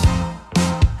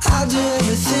 I'll do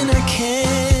everything I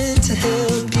can to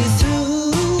help you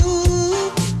through.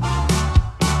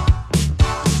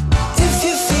 If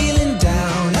you're feeling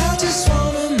down, I just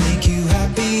wanna make you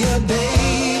happier,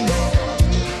 baby.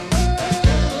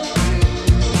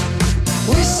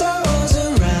 With sorrows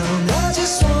around, I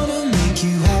just wanna make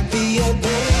you happier,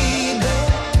 baby.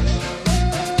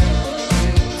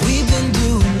 We've been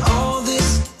doing all this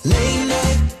late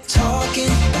night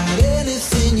talking about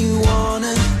anything you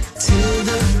wanna till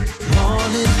the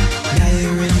morning. Now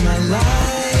you're in my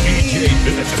life. DJ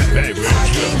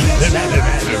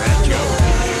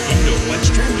You know what's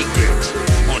trending next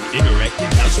on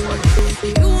Interactive House Party.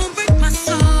 You won't break my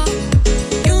soul.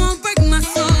 You won't break my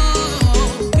soul.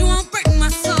 You won't break my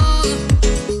soul.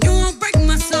 You won't break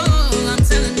my soul. I'm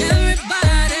telling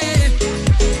everybody,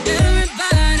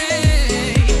 everybody,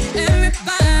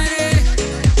 everybody,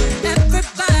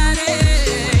 everybody.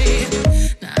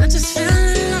 Now I just fell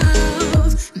in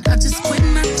love, and I just quit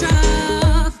my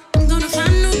job. I'm gonna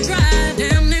find no drive.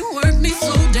 Damn, they work me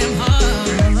so damn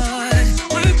hard.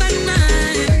 Work by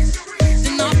 9,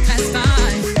 then off past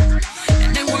 5.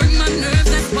 And they work my nerves,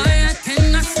 that's why I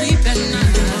cannot sleep at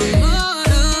night.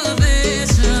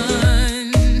 Motivation,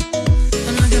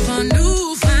 I'm looking for a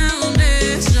new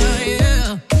foundation,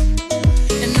 yeah.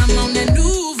 And I'm on that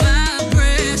new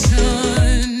vibration.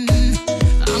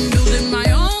 I'm building my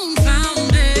own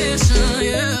foundation,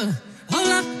 yeah.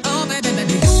 Hold up, oh baby,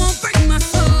 baby, you won't break my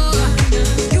soul.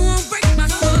 You won't break my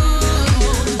soul.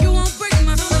 You won't break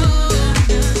my soul.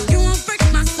 You won't break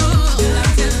my soul. I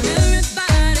tell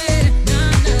everybody,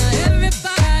 nah,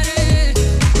 everybody,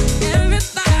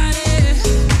 everybody,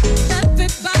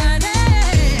 everybody.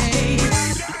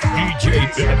 DJ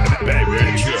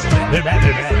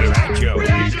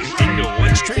You know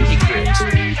what's trending next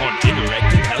on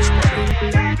Interactive House Party.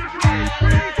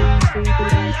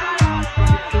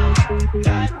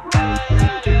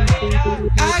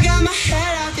 I got my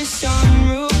head out the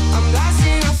sunroof. I'm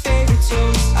blasting our favorite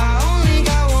tunes. I only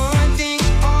got one thing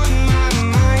on my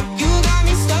mind. You got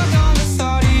me stuck on the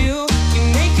thought of you.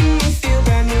 You're making me feel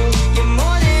brand new. You're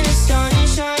more than a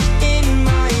sunshine in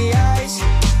my eyes.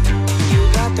 You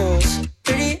got those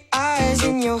pretty eyes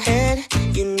in your head.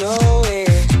 You know it.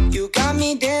 You got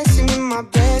me dancing in my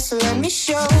bed, so let me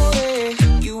show it.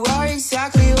 You are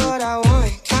exactly what I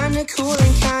want. Kinda cool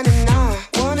and kinda not.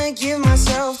 Wanna give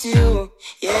myself to you.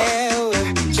 Yeah,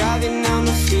 we're driving down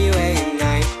the freeway at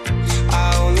night.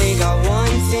 I only got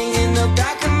one thing in the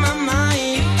back of my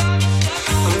mind.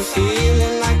 I'm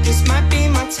feeling like this might be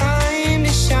my time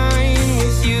to shine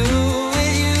with you,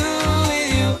 with you, with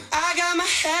you. I got my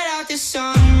head out the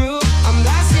sunroof. I'm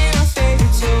blasting our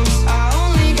favorite tunes. I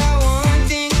only got one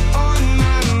thing on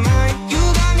my mind. You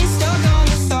got me stuck on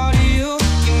the thought of you.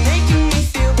 You're making me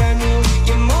feel brand new.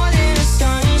 You're more than a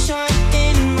sunshine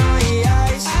in my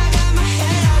eyes. I got my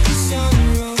head out the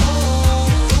sunroof.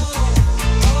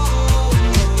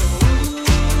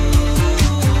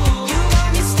 You got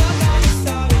me stuck on the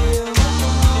thought of you.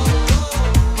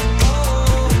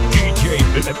 DJ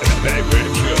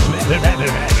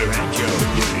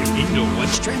You know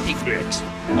what's trending next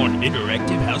on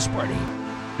Interactive House Party.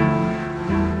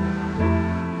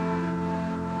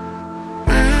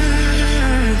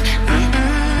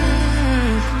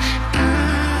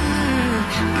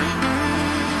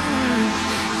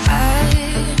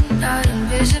 I'm not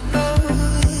invisible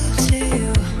to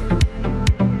you.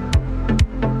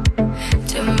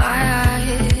 To my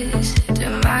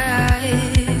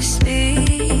eyes,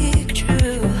 speak true.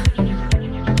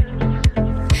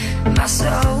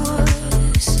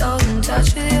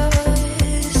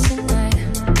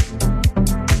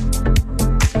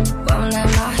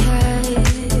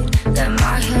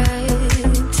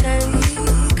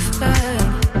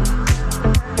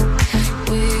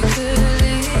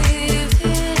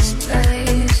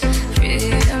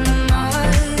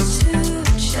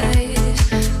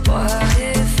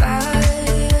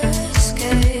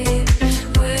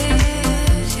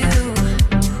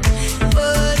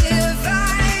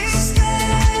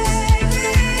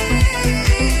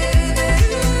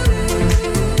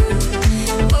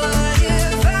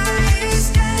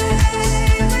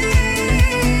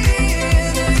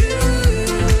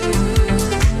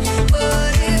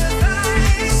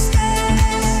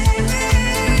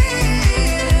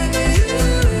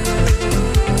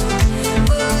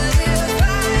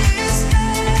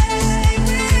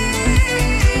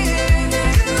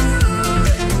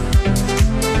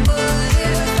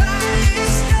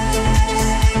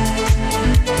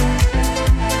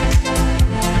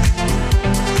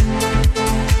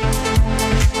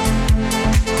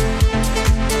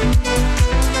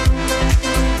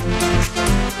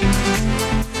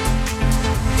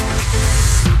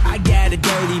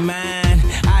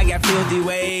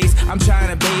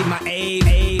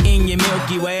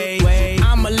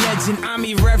 I'm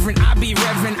irreverent, I be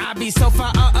reverent, I be so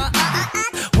far,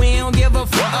 we don't give a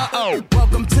fuck,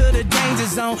 Welcome to the danger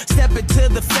zone, step into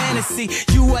the fantasy.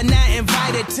 You are not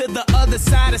invited to the other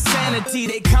side of sanity.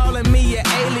 They calling me an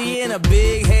alien, a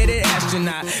big-headed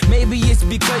astronaut. Maybe it's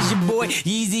because your boy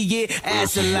Yeezy get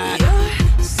ass a lot.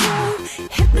 You're so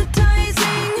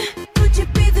hypnotizing. Could you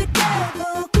be the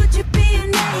devil? Could you be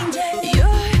an angel?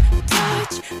 Your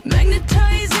touch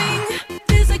magnetizing.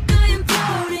 Feels like I am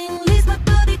floating. Leaves my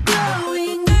body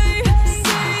glowing. They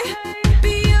say,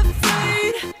 be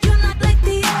afraid. You're not like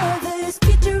the others.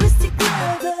 Futuristic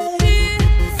lovers.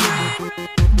 Different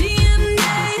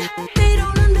DNA. They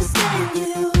don't understand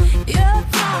you. You're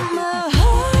from a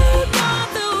whole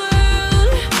other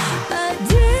world. A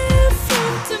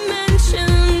different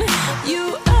dimension.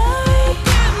 You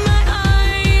open my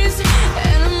eyes,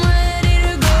 and I'm ready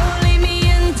to go. Lead me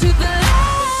into the light.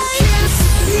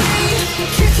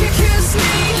 Kiss me,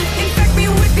 infect me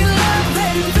with your love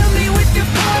and fill me with your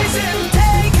poison.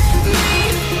 Take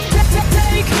me,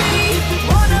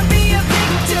 wanna be a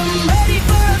victim, ready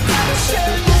for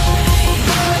abduction.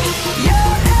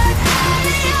 You're an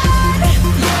alien,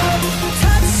 your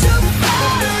touch so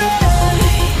foreign.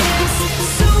 It's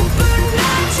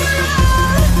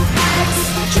supernatural,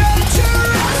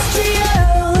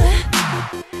 extraterrestrial.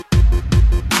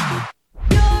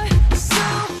 You're so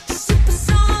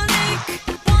supersonic,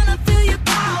 wanna feel your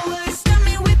power, stun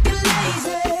me with your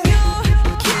laser. Your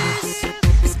kiss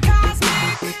is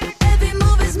cosmic, every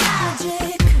move is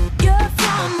magic. You're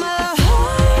from a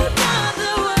whole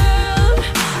other world,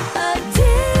 a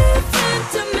different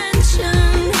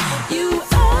dimension. You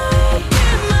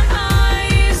open my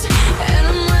eyes, and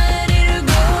I'm ready to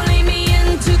go. Lead me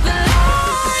into the light.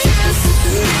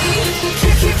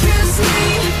 Kiss me,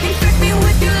 infect me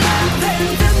with your love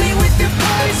and fill me with your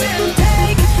poison.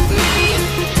 Take me,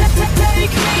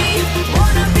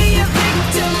 wanna be a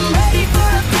victim, ready for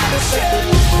abduction.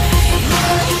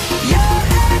 You're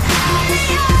an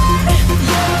alien,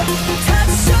 your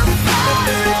touch so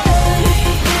foreign.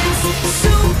 It's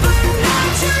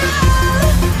supernatural,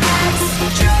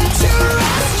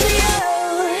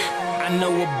 extraterrestrial. I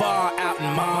know a bar out in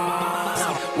Mars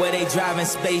where they driving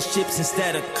spaceships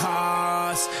instead of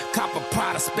cars. Cop a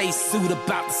Prada space suit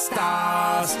about the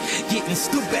stars. Getting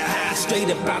stupid high straight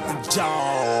about the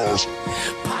jaws.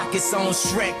 Pockets on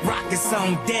Shrek, rockets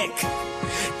on deck.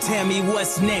 Tell me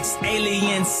what's next,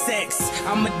 alien sex.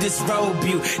 I'ma disrobe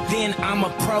you, then I'ma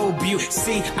probe you.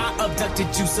 See, I abducted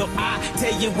you, so I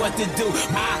tell you what to do.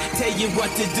 I tell you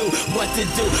what to do, what to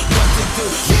do, what to do.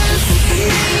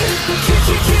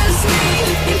 Kiss me,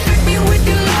 infect me with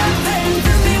your love and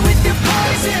fill me with your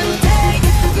poison. Take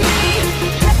me,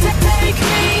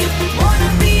 wanna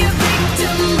be a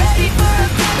victim, ready for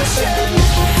abduction.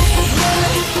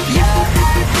 You're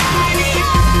an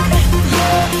alien,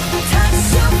 your touch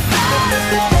so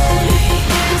foreign.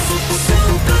 It's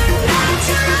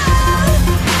supernatural,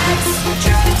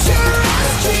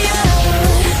 extraterrestrial.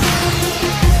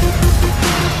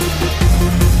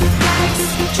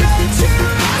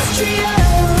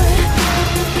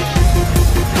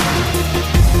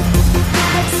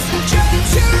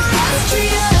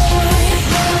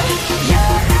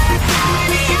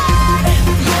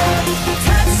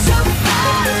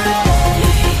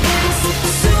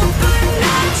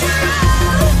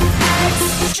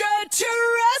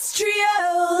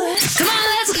 Extraterrestrial. Come on,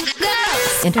 let's go.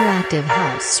 Interactive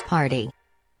House Party.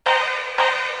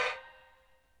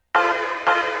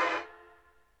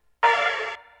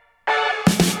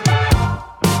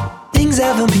 Things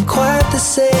haven't been quite the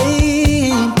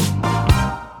same.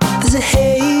 There's a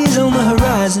haze on the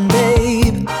horizon,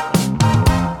 babe.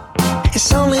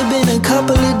 It's only been a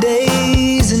couple of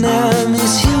days and I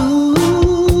miss you.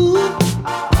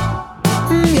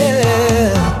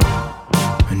 Yeah.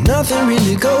 Nothing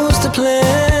really goes to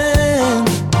plan.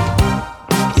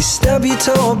 You stub your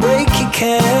toe or break your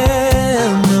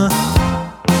can.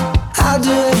 I'll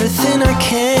do everything I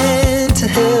can to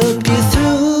help you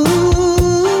through.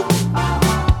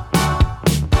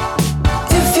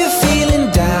 If you're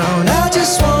feeling down, I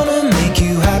just wanna make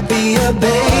you happier,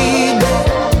 baby.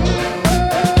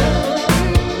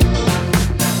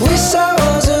 Wish I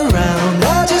was around,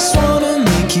 I just wanna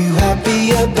make you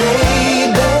happier,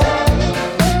 baby.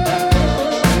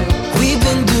 We've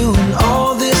been doing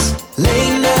all this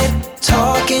late night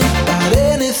talking about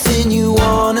anything you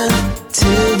wanna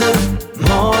till the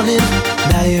morning.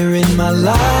 Now you're in my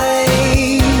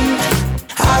life,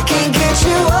 I can't get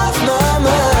you off my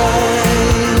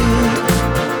mind.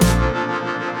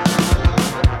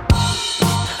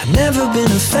 I've never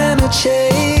been a fan of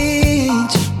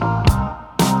change,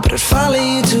 but I'd follow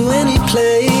you to any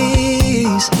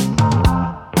place.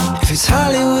 If it's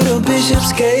Hollywood or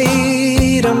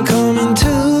Bishopsgate, I'm coming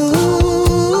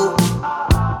too.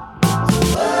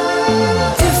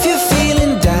 If you're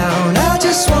feeling down, I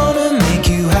just wanna make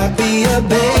you happier,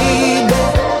 baby.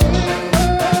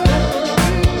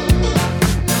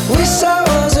 Wish I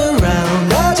was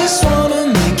around, I just wanna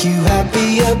make you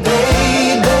happier,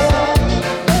 baby.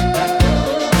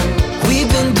 We've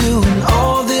been doing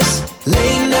all this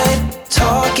late night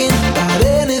talking about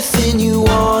anything you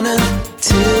wanna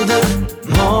till the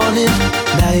morning.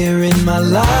 Now you're in my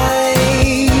life.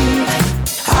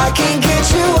 I can't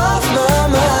get you off my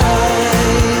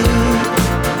mind.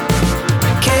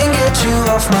 Can't get you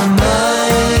off my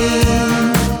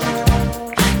mind.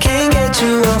 Can't get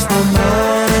you off my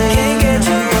mind. Can't get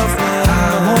you off my mind.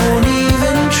 I won't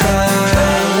even try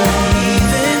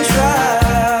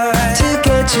to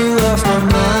get you off my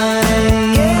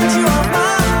mind. Get you off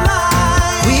my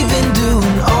mind. We've been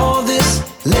doing all this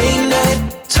late night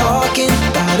talking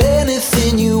about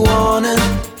anything you wanna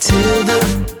till the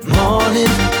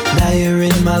morning. Now you're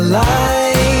in my life.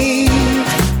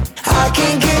 I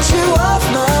can't get you off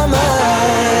my mind.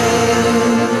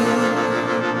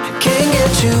 Can't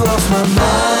get you off my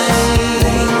mind.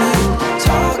 Late night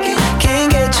talking. Can't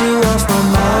get you off my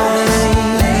mind.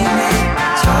 Late night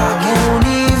talking. Won't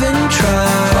even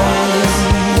try.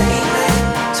 Late night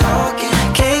talking.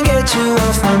 Can't get you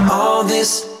off my mind. All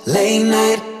this late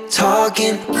night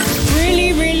talking. Really,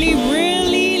 really,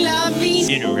 really loving.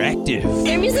 Interactive.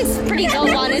 Their music's pretty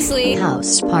dope, honestly.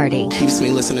 House Party. Keeps me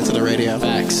listening to the radio.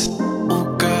 Facts.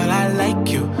 Oh girl, I like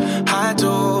you, I do.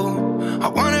 I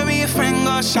wanna be a friend,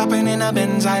 go shopping in a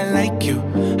Benz. I like you,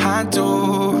 I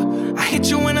do. I hit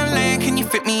you in a land, can you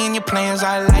fit me in your plans?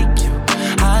 I like you,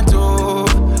 I do.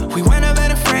 We went over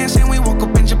to France and we woke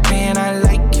up in Japan. I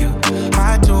like you,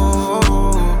 I do.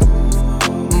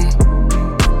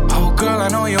 Oh girl, I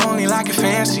know you only like it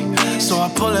fancy, so I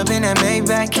pull up in that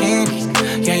Maybach candy.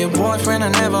 Yeah, your boyfriend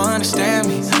will never understand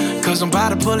me, cause I'm about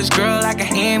to pull this girl like a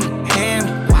hammy.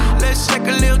 Let's take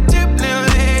a little dip, little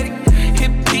lady.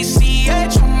 Hit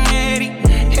PCH, I'm ready.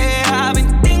 Yeah, I've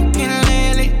been thinking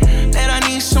lately that I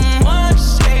need someone to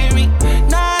save me.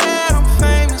 Now that I'm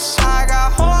famous, I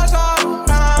got hoes all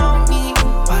around me,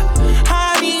 but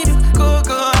I need a good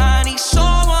girl, I need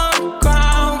someone to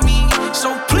ground me. So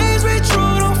please be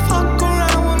true, don't fuck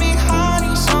around with me. I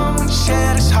need someone to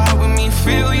share this heart with me.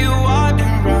 Feel you out,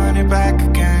 then run it back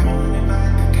again.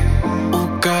 Oh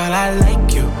girl, I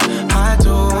like you, I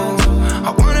do. I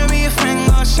wanna be a friend,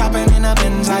 go shopping in a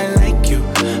Benz. I like you,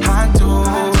 I do.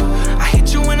 I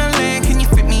hit you in a land, can you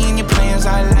fit me in your plans?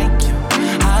 I like you,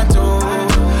 I do.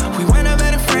 We went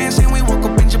over to France and we woke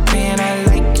up in Japan. I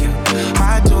like you,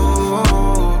 I do,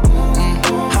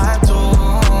 I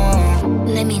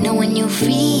do. Let me know when you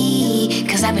free,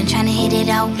 cause I've been trying to hit it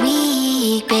all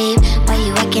week, babe. Why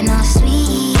you acting all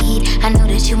sweet? I know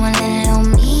that you want a little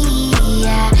me,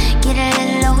 yeah. Get a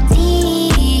little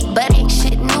OT, but ain't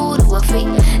shit new to a freak.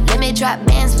 Let me drop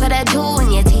bands for that jewel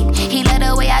in your teeth. He let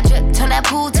the way I drip, turn that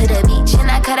pool to the beach. And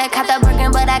I coulda caught the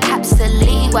Birkin, but I cops the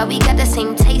lead. Why we got the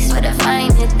same taste for the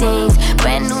finer things.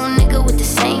 Brand new nigga with the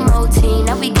same routine.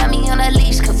 Now we got me on a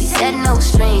leash, cause we said no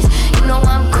strings. You know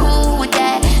I'm cool with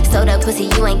that. Stole the pussy,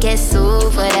 you ain't get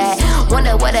sued for that.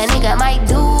 Wonder what a nigga might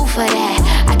do for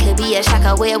that. I could be a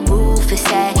shocker where roof is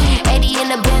at. 80 in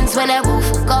the Benz when that roof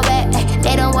go back.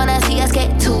 They don't wanna see us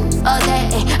get too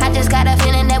upset. I just got a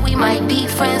feeling that we might be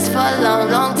friends for a long,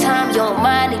 long time. You don't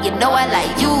mind, and you know I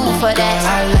like you for that.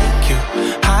 Girl, I like you,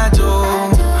 I do.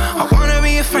 I wanna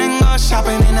be a friend, go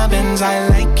shopping in a Benz. I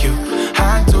like you,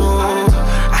 I do.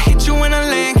 I hit you in a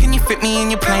land, can you fit me in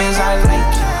your plans? I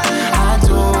like you, I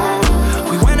do.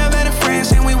 We went over to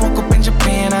France and we woke up in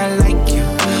Japan. I like you,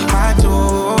 I do,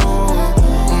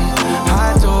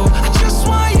 I do. I just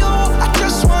want you, I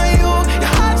just want you.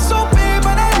 Your heart's so big,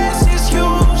 but the ass is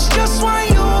huge. Just want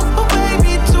you, oh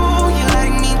baby, do you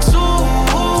like me too?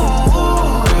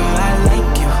 Girl, I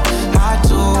like you, I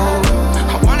do.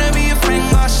 I wanna be a friend,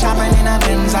 go shopping in a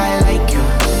Benz. I like you,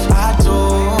 I do,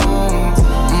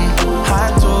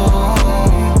 I do.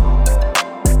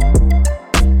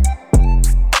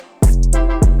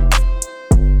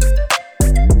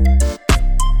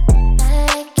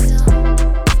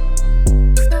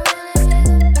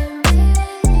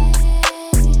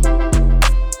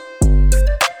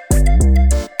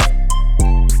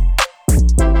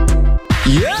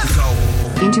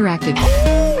 Interactive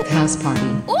House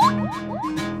Party.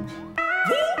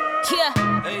 Yeah.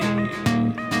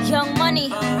 Young Money.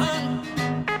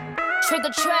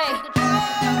 Trigger Trey.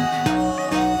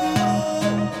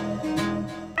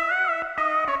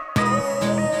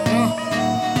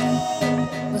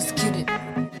 Let's get it.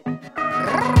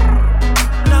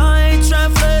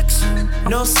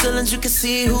 no ceilings, you can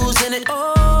see who's in it.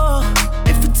 Oh,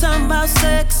 if you're talking about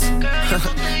sex,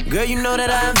 girl, you know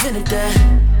that I invented that.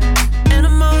 And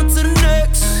I'm on to the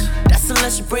next. That's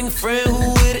unless you bring a friend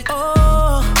who with it.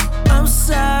 Oh, I'm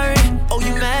sorry. Oh,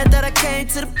 you mad that I came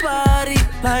to the party?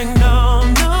 Like, no,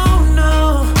 no,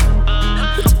 no.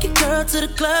 You took your girl to the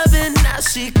club and now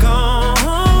she gone.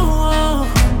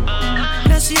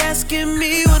 Now she asking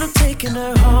me when I'm taking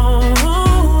her home.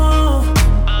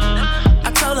 I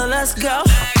told her let's go,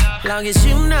 long as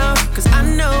you know, cause I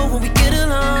know when we get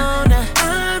alone. Now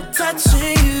I'm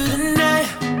touching you tonight.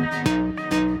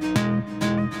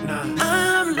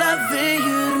 I'm loving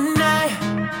you tonight.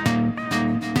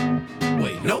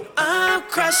 Wait, no, I'm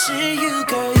crushing you,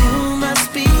 girl. You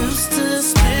must be used to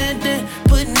spending,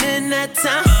 putting in that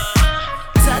time.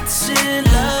 Touching,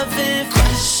 loving,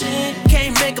 crushing,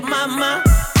 can't make up my mind.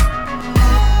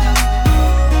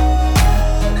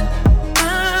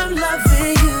 I'm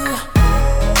loving you.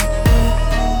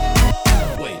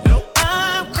 Wait, no,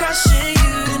 I'm crushing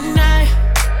you tonight.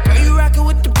 Girl, you rockin'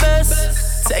 with the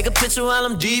best. Take a picture while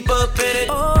I'm deep up in it.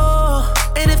 Oh,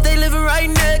 and if they living right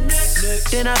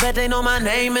next, then I bet they know my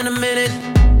name in a minute.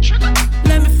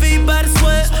 Let me feel your body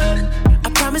sweat. I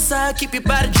promise I'll keep your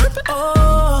body dripping.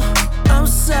 Oh, I'm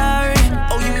sorry.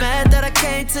 Oh, you mad that I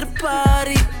came to the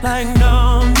party? Like,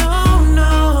 no, no,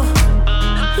 no.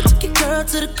 You took your girl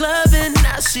to the club and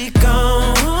now she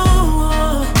gone.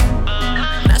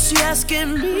 Now she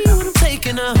asking me when I'm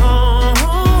taking her home.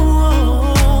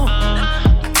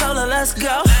 I told her let's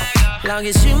go, long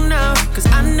as you know, cause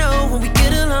I know when we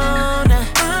get alone. Now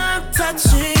I'm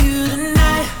touching you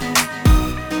tonight.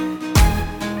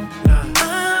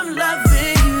 I'm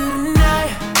loving you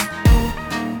tonight.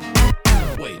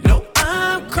 Wait, no,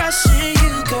 I'm crushing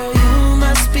you, girl. You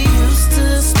must be used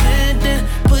to spending,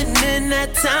 putting in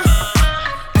that time.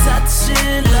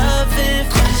 Touching, loving,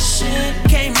 crushing,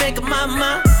 can't make up my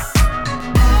mind.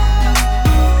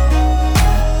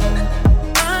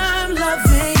 I'm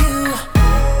loving you.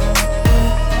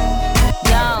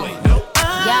 Yo,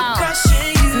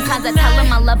 sometimes I tell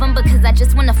him I love him because I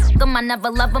just wanna fuck him. I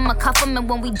never love him, I cuff him, and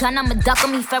when we done, I'ma duck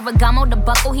him. He Ferragamo the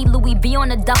buckle, he Louis V on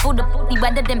the duffel. The booty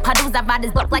wetter than puddles, I ride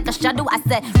his butt like a shuttle. I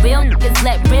said, real niggas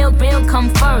let real come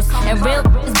first, and real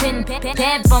has been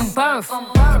bad from birth.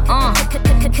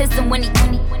 Kiss him when he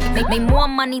made more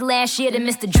money last year than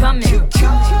Mr. Drummond.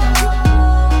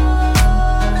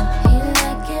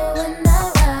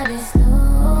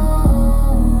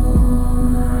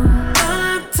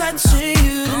 Touching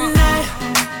you tonight.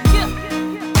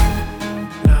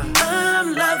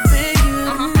 I'm loving you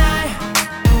tonight.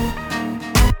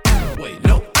 Wait,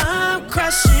 no, I'm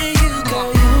crushing you,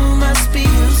 girl. You must be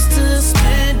used to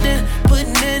spending,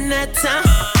 putting in that time.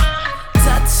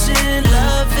 Touching,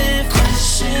 loving,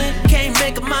 crushing, can't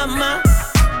make up my mind.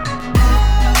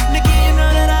 Nigga, you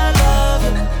know that I love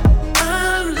you.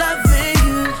 I'm loving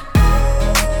you,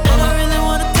 and I really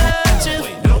wanna touch you.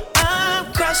 Wait, no, I'm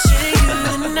crushing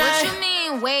you tonight. What you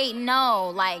mean, wait,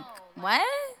 no? Like, what?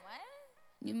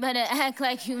 You better act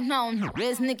like you know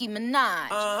it's Nicki Minaj.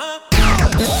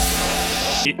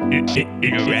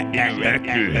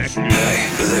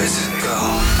 Let's go.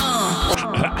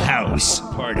 House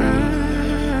party.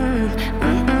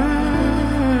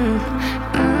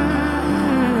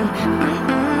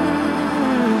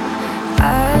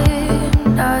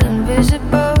 I'm not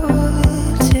invisible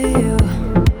to you.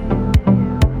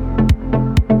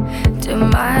 Do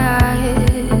my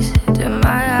eyes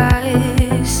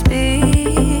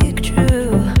speak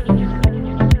true?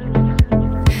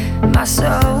 My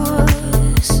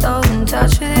soul's so in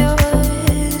touch with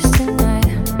yours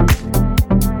tonight.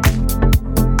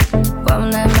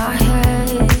 Won't let my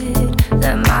head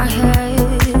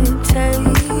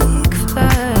take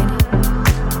flight.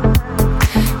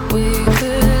 We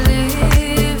could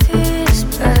leave this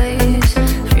place,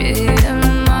 freedom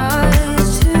ours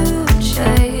to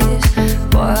chase.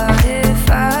 What if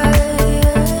I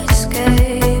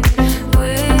escape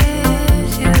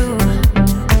with you?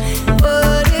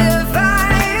 What if I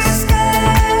escape?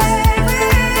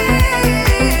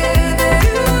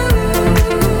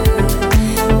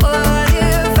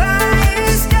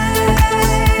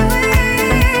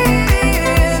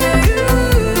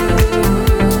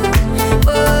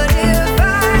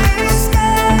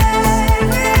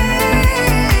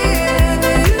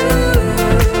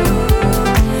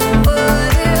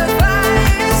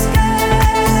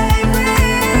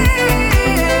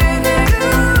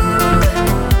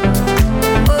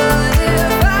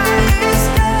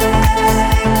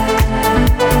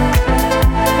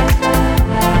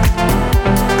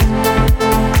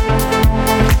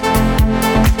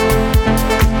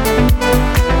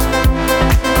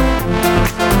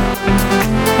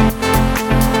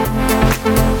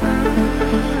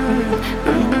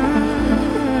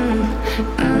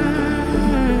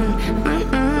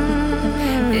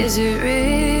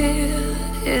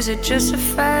 it just a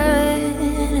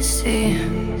fantasy?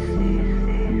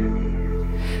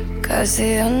 'Cause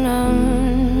the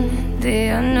unknown's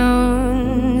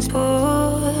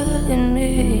pulling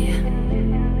me.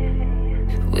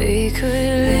 We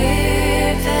could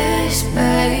leave this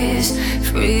place,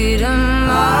 freedom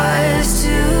ours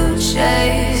to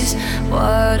chase.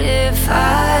 What if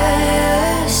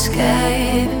I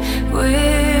escape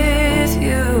with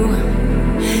you?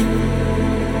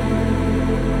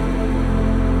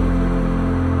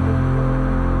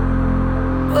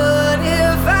 What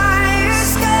if I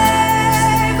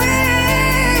escape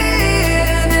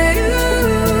with you?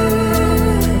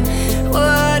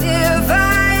 What if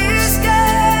I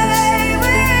escape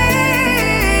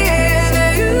with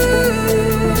you?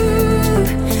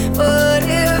 What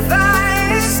if I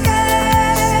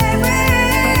escape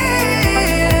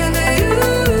with you? What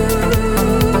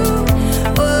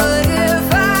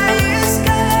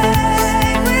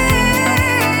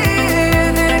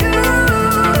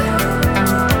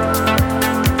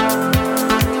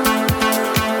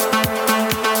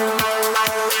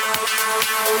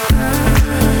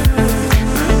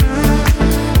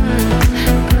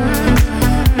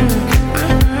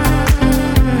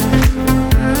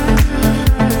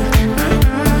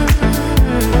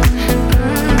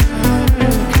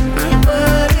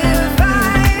if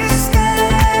I escape with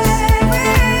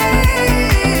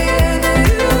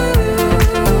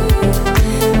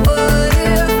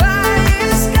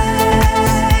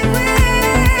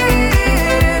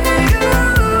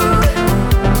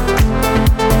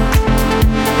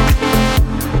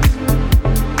you?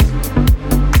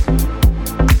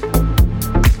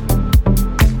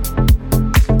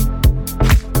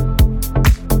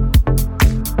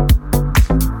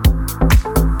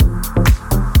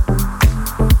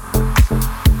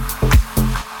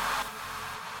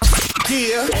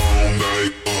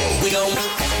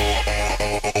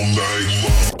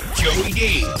 Joey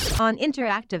D. On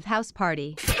Interactive House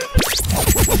Party.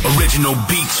 Original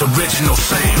beats, original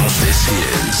sounds. This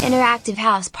is Interactive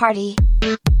House Party.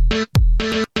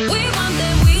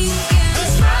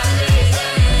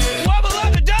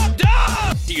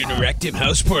 The Interactive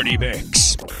House Party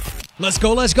mix. Let's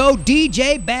go.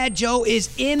 DJ Bad Joe is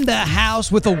in the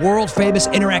house with the world famous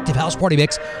Interactive House Party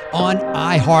mix on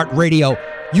iHeartRadio.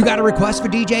 You got a request for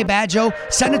DJ Bad Joe?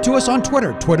 Send it to us on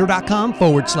Twitter,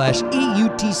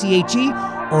 twitter.com/EUTCHE,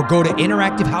 or go to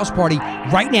Interactive House Party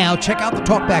right now. Check out the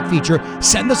talkback feature.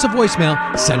 Send us a voicemail,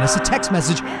 send us a text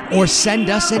message, or send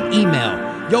us an email.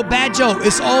 Yo, Bad Joe,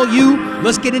 it's all you.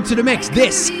 Let's get into the mix.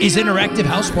 This is Interactive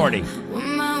House Party.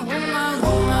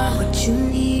 What you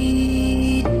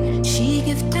need, she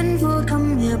gift and food,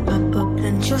 come here, papa,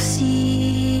 plant your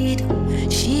seed.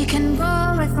 She can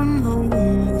grow right from home,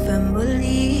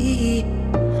 family.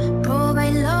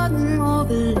 Provide love and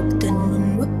overlooked and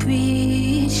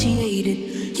unappreciated.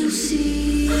 You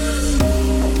see,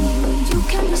 you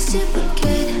can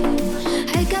reciprocate.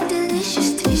 I got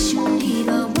delicious taste. You need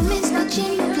a woman's not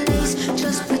in your place.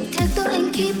 Just protect her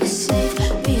and keep her safe.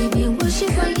 Baby,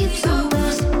 worship her hips to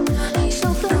us. So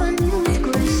for my new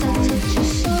grace, I touch your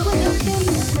soul when you're in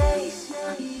this place.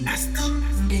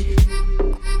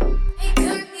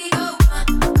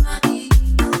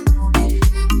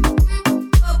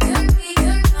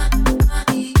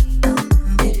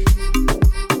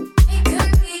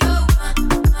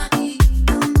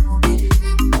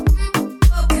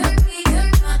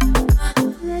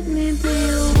 Let me be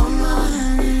your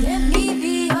woman. Let me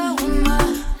be your woman.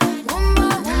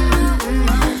 Woman, woman,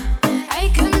 woman. I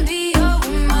can be your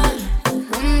woman.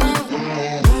 Woman,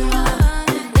 woman, woman.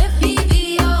 Let me be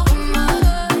your woman.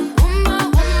 Woman,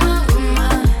 woman,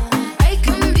 woman. I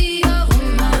can be your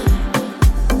woman.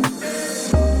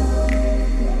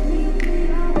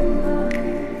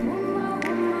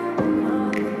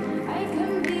 I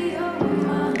can be your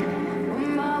woman.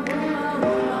 Woman, woman,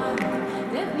 woman.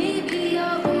 Let me be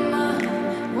your woman.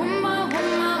 Woman,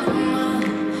 woman, woman.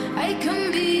 I can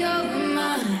be your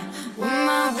woman.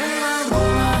 Woman, woman,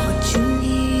 woman. What you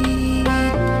need,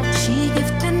 she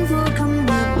gift and food, come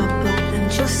here, papa,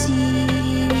 plant your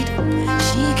seed.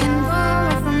 She can grow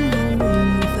right from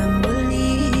home,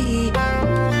 family.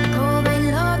 Provide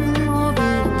love and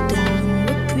overlooked and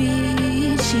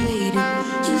unappreciated.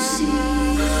 You see,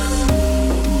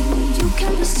 you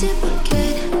can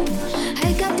reciprocate. I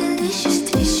got delicious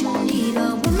taste. You need a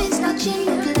woman's not in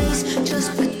your place. Just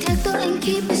protect her and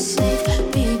keep her safe.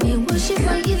 Baby, worship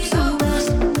her hips to us.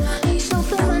 So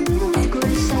for my new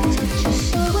grace, I touch your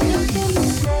soul when you're in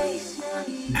this place.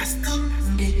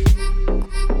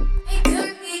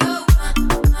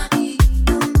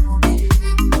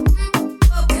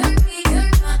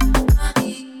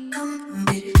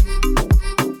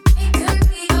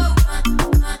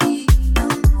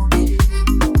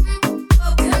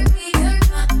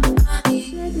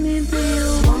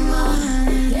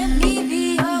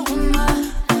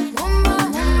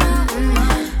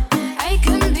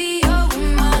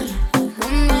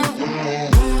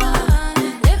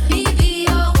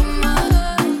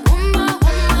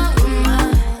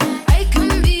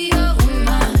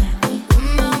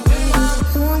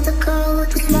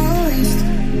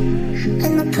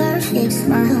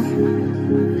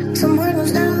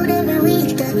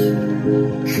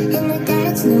 and her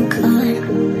dad's new car.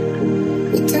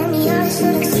 You tell me I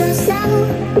shouldn't stress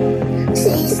out,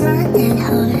 say it's not that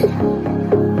hard,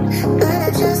 but I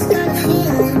just got a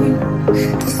feeling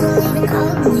this will leave an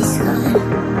ugly scar.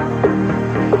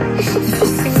 If you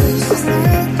say she's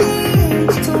nothing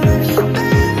to worry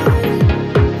about,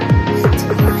 to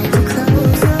why you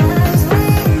close your eyes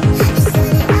when you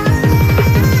said it out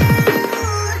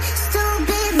loud.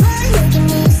 Stupid boy making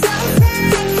me so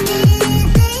sad. Didn't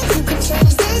think you could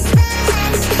change this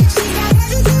fast. She's got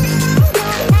everything that I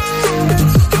don't have.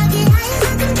 How can I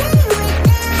ever compete with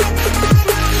that? I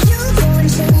know you go and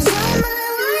change your mind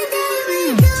one day when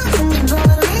you can be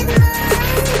bored with mine.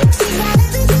 She's got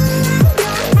everything that I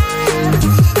don't have,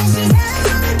 and she's all I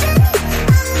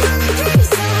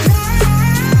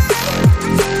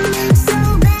wanna be so bad, so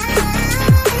bad.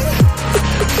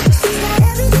 She's got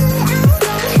everything that I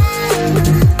don't have.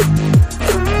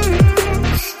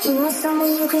 You want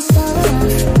someone you can show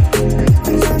off,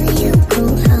 another you go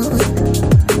out.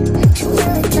 To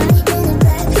wear a tight in a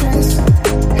black dress,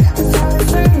 with all her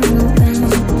friends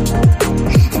around,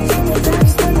 and then you probably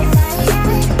spend the night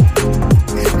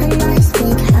at a nice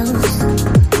big house.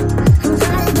 I'm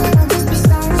glad that I'll just be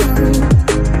someone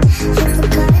you've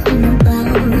forgotten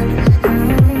about.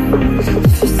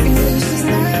 If you say she's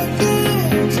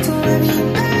nothing to worry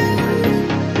about,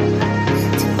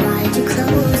 then why'd you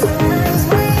close your eyes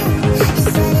when you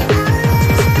said it out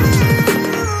loud?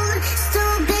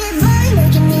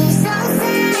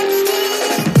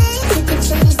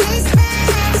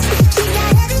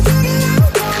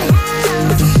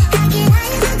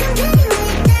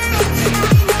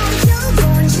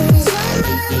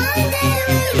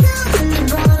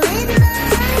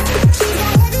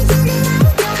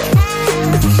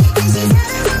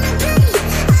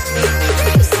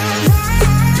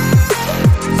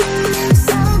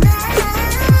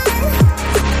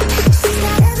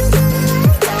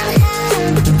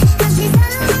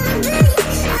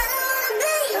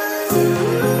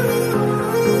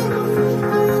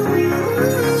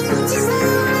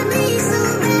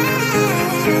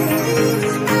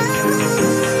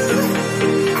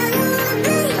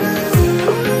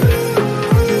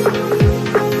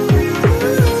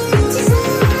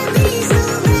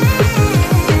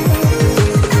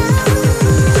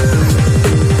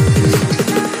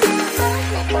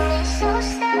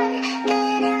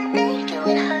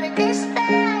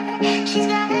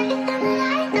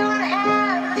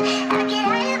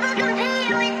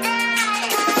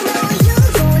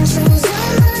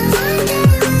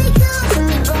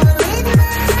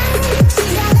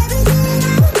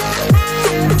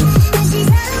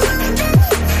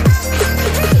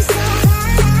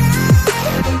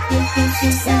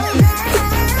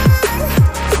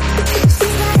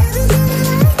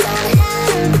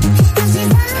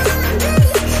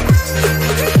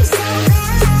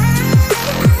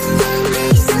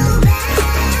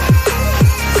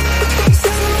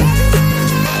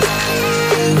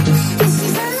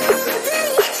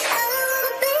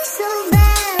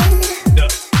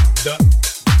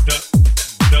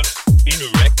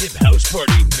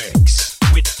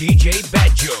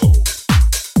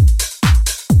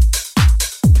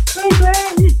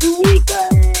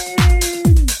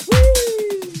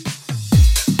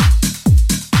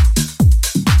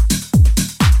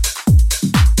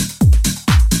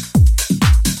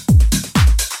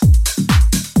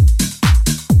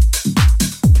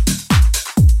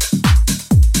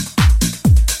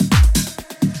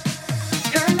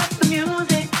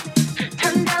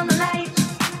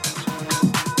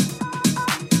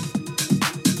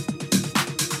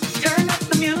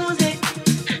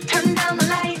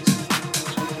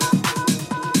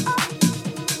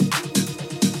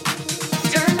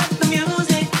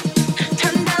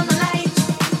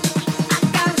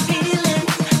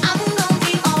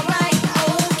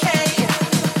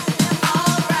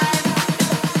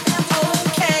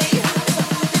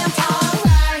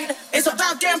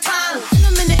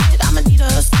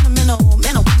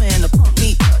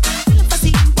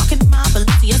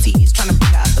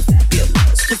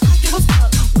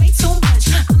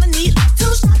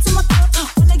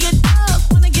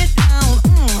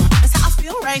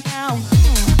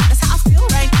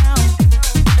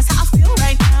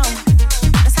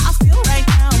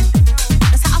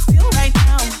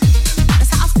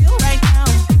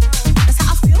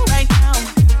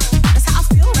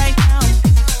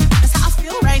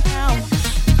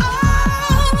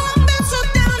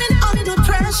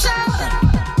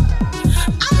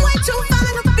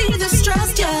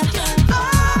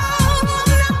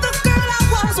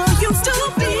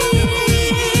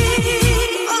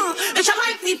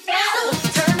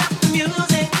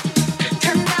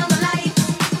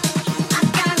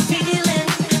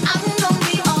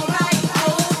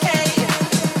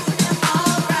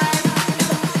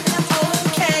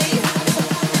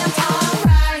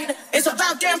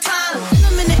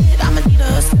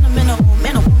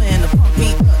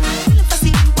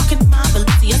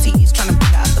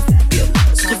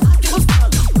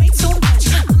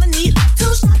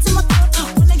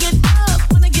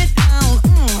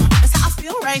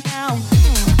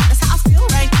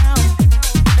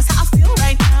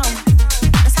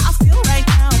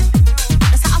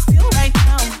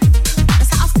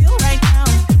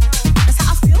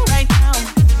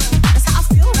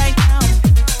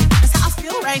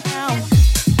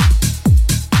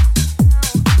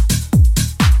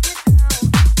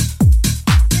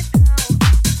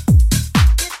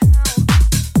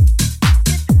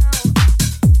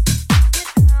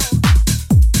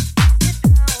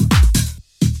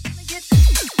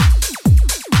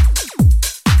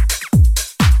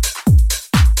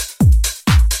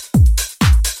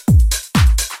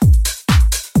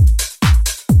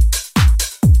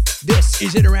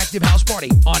 is Interactive House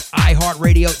Party on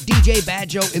iHeartRadio. DJ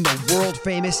Badjo in the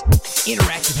world-famous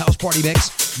Interactive House Party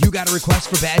mix. You got a request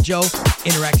for Badjo?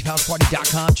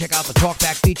 InteractiveHouseParty.com. Check out the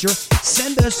talkback feature.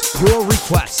 Send us your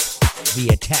request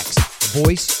via text,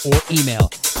 voice, or email.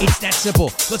 It's that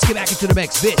simple. Let's get back into the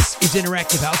mix. This is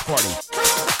Interactive House Party.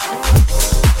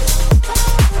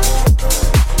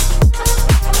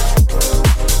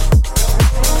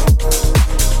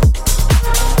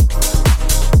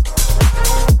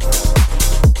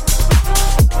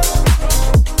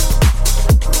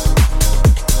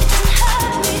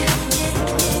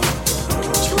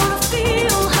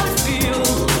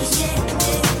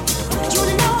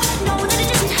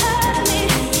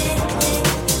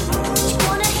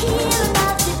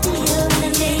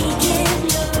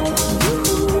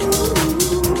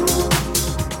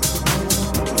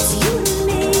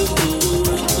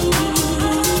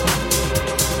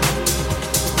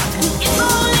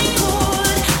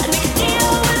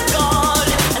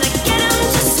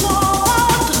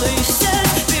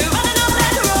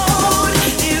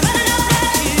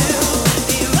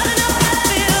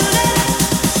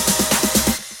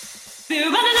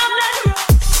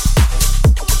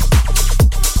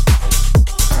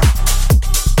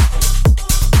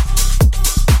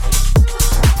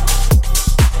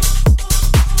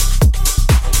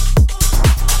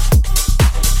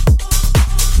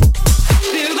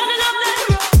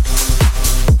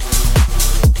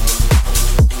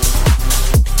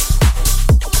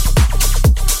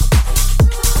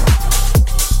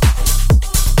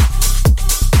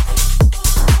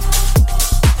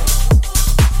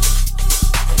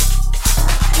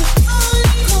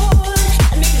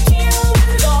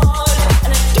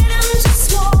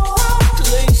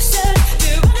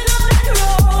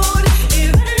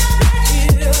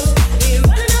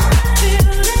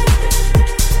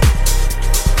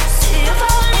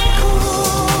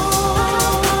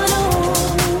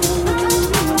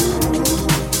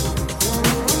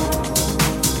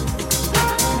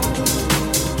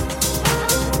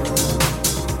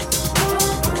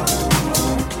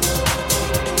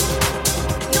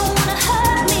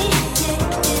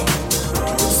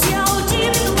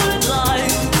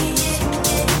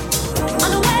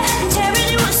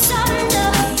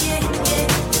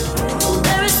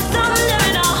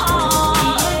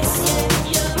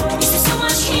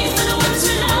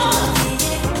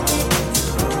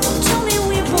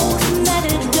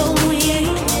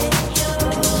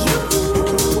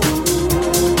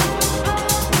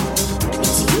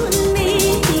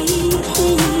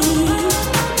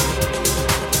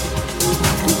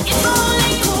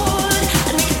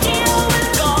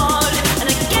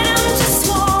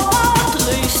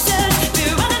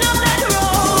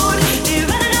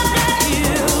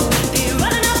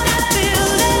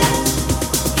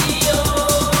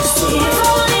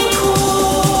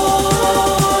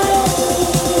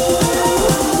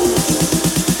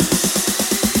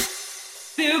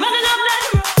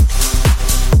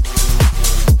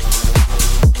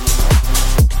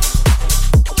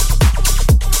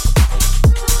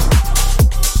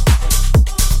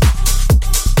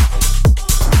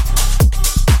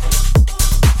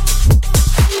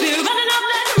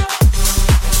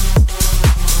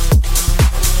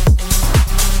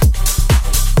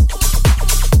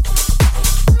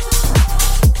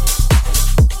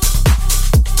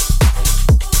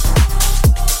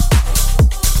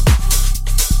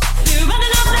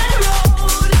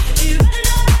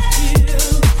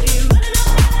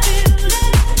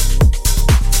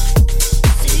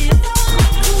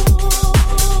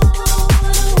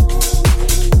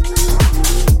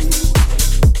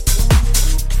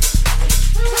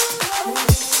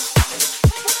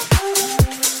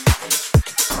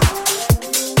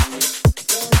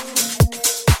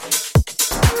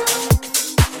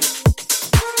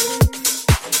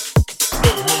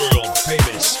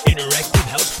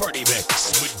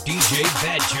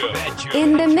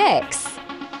 In the mix.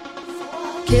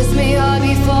 Kiss me hard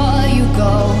before you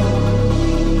go.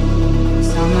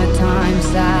 Summertime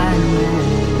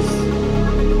sadness.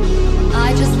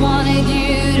 I just wanted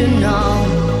you to know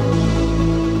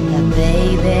that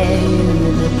baby,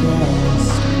 you're the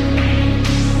best.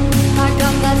 I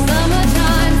got that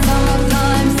summertime sadness.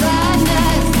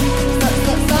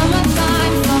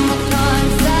 Summertime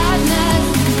sadness.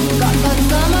 Got that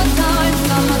summertime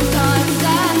sadness.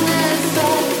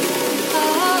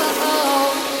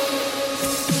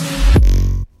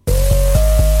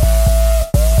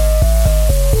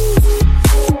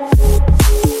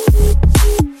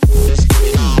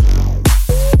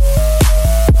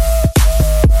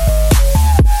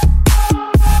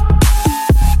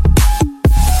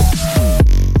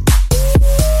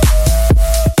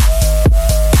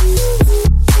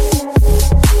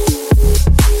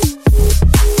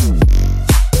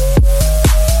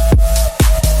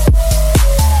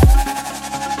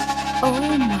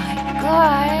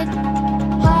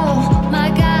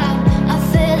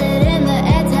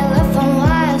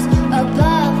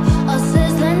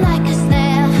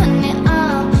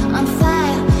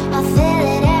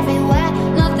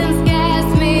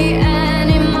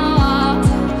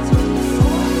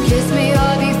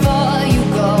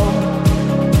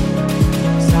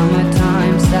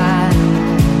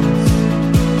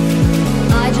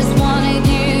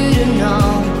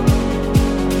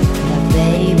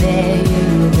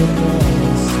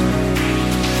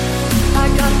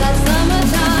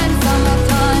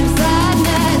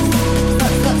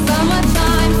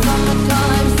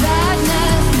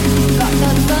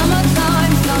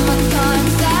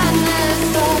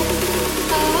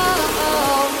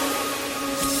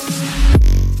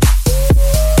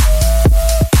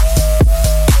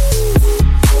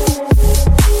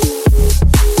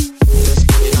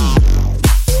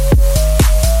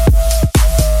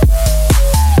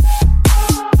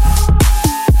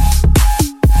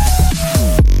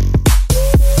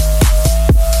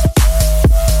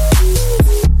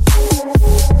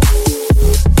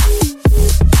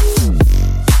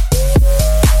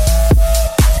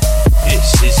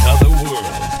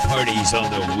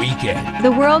 weekend.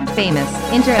 The world famous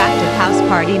interactive house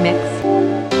party mix.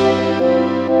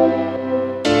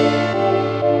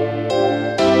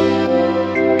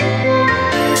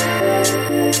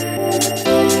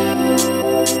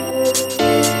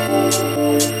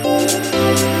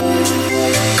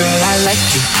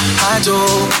 I do.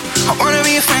 I wanna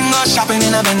be a friend, go shopping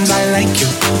in a Benz. I like you.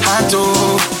 I do.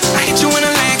 I hit you in a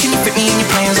leg, can you fit me in your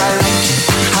plans? I like you.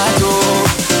 I do.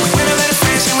 We went a better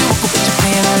friends and we woke up in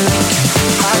Japan. I like you.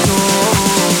 I do.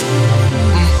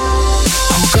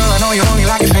 Oh girl, I know you only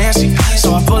like it fancy,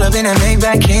 so I pull up in that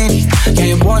Maybach candy.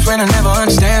 Yeah, your boyfriend will never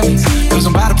understand me, cause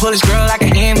I'm about to pull this girl like a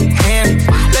hand.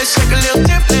 Let's take a little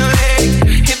dip, little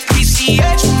lady. Hit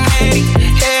PCH from Eddie.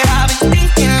 Yeah, I've been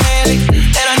thinking lately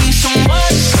that I need someone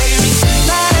to save me.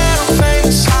 Now that I'm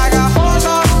famous, I got hoes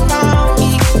all around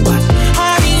me, but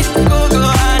I need a good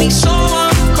girl, I need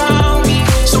someone around me.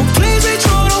 So please be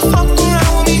true, don't fuck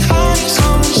around with me. I need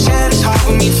someone to share this heart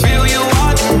with me. Feel you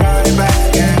out and run it back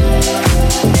again.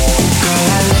 Girl,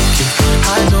 I like you,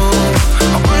 I do.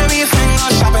 I wanna be a friend, go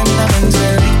shopping in the Benz.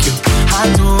 I like you, I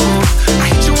do. I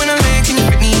hit you in a leg, can you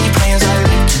fit me in your plans? I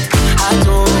like you, I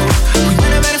do. We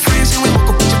went a better friends and we woke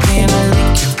up in Japan. I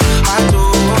like you, I do.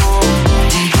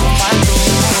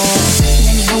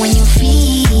 Let me know when you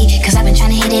free, cause I've been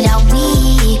trying to hit it all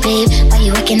week, babe. Why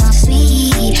you acting all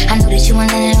sweet? I know that you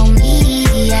want it on me,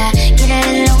 yeah. Get a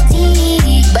little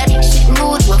OT, but if shit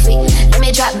mood will freak. Let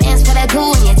me drop bands for that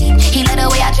glue in your teeth. He let the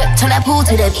way I drip, turn that pool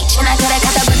to the beach. And I could've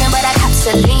got the Birkin, but I cops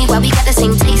the lead. Why we got the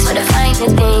same taste for the finer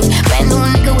things? Brand new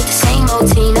nigga with the same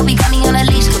routine. Now we got me on a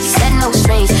leash, cause we said no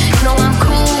strings. You know I'm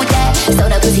cool with that, so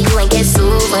the pussy you ain't get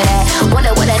sued for that.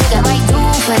 Wonder what a nigga might do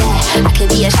for that. I could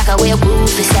be a shocker where a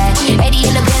roof is at. 80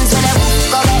 in the Benz when the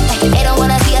roof go back. They don't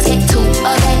wanna see us get too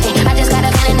okay. I just got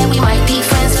a feeling that we might be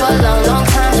friends for a long, long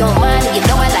time. Don't mind, you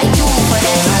know I like you for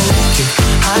that. I like you,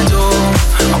 I do.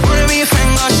 I wanna be a friend,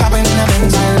 go shopping in the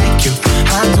Benz. I like you,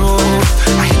 I do.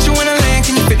 I hit you in a leg,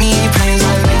 can you fit me in your plans?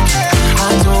 I like you,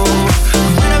 I do.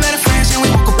 We went a better friends and we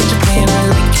woke up in Japan. I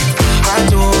like you, I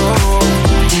do.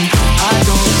 I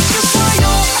do. Just for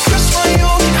you, just for you.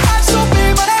 I'm so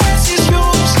big, but the rest is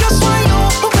yours. Just for you,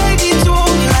 oh baby, do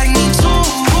you like me too?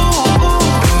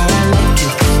 I like you,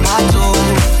 I do.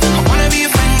 I wanna be a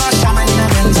friend, go shopping in the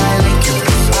Benz. I like you,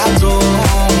 I do.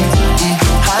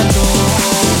 I do.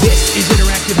 This is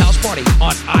Interactive House Party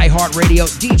on iHeartRadio.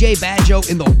 DJ Bad Joe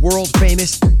in the world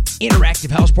famous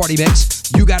Interactive House Party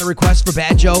mix. You got a request for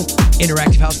Bad Joe?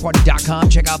 InteractiveHouseParty.com.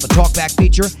 Check out the talkback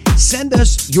feature. Send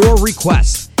us your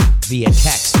request via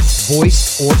text,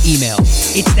 voice, or email.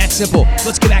 It's that simple.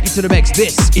 Let's get back into the mix.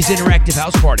 This is Interactive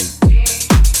House Party.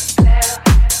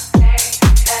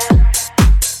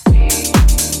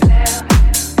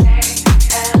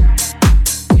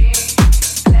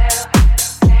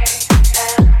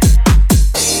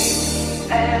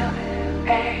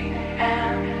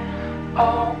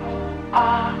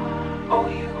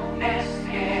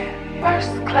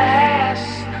 First class,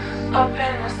 up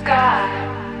in the sky.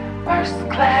 First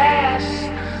class,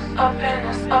 up in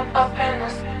the, up in the.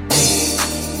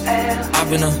 I've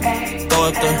been a throw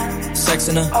up the sex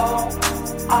in a.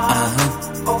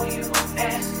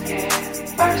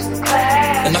 First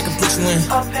class, and I can put you in.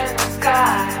 Up in the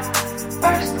sky.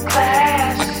 First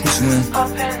class, I can put you in. up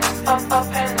in the,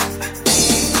 up in the.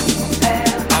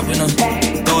 I've been a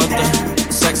throw up the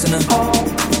sex in a.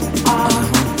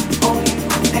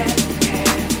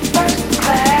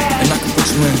 And I can put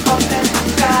you in. Up in the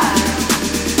sky.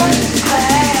 First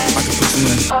class, I can put you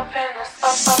in. up in the,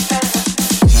 up in the.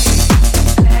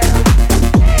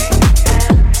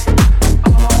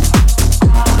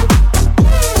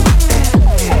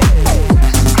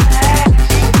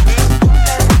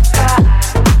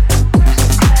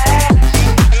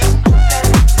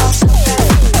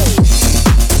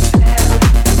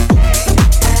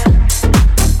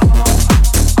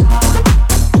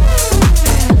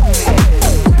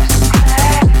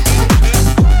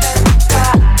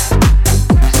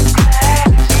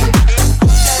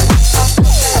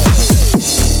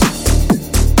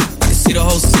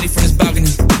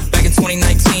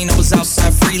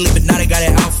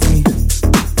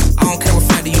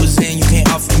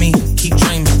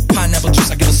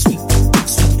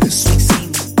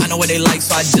 They like,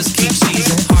 so I just keep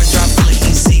cheesing. Hard drop, full of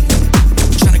EC.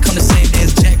 Tryna come the same day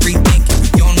as Jack, rethink.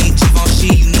 You don't need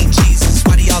Givenchy, you need Jesus.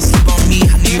 Why do y'all sleep on me?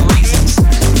 I need reasons.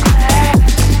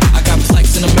 I got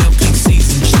plex in the mail peak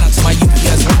season. Shout out to my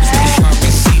UPS workers, they sharp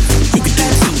and see. You can do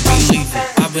it too, believe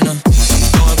it. I've been a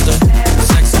throw up the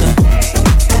sex in a.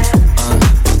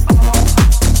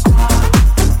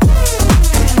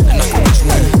 And I can put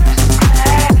you in.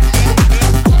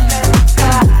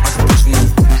 I can put you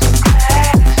in.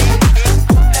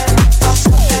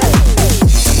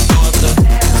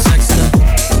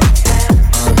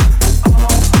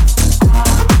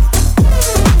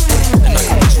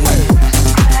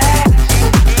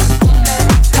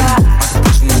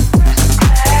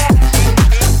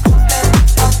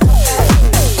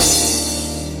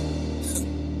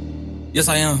 Yes,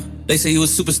 I am. They say you a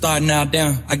superstar now,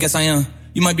 damn. I guess I am.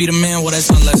 You might be the man, well, that's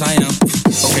unless I am.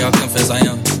 Okay, I'll confess I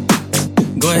am.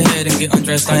 Go ahead and get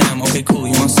undressed, I am. Okay, cool,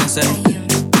 you want sunset?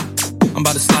 I'm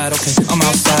about to slide, okay, I'm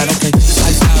outside, okay. This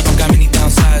lifestyle don't got many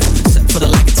downsides. Except for the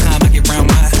lack of time I get round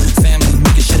my family.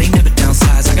 Making sure they never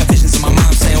downsize. I got visions in my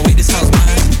mind saying, wait, this house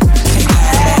mine. Can't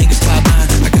lie, my niggas cloud nine.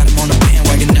 I got them on the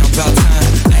bandwagon now, about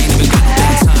time. I ain't even got no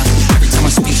downtime. Every time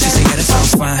I speak, she say, yeah, that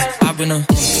sounds fine. I've been a,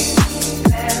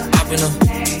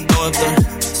 throw up the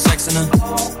sex in her.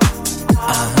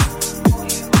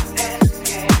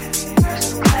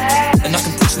 And I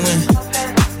can put you in. I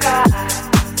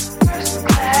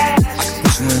can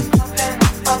put you in.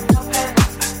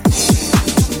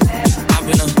 I've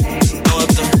been a, throw up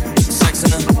the sex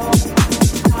in her.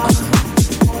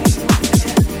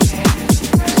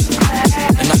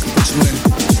 And I can put you in.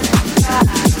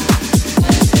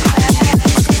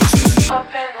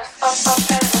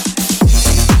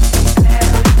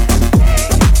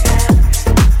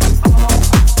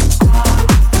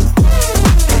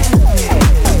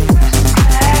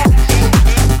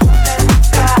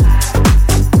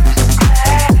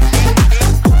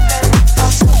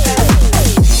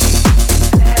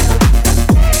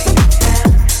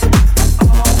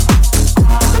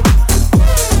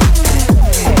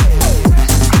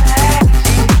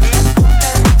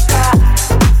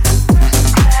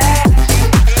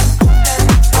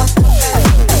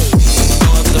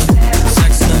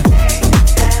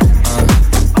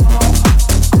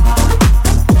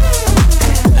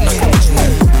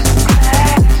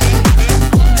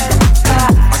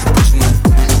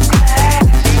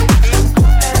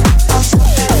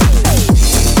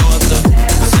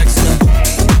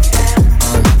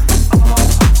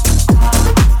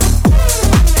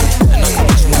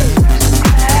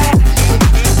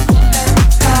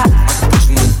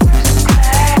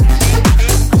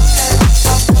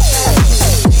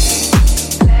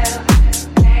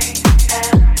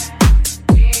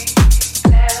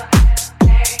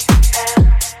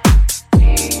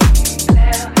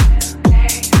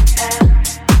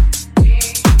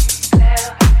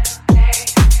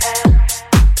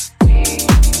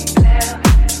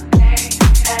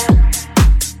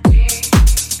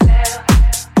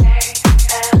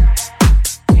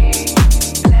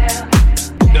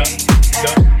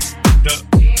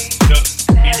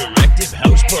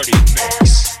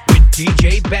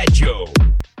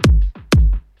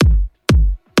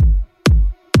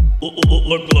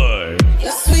 Look like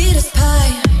your sweetest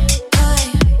pie,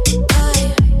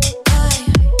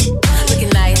 looking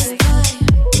nice.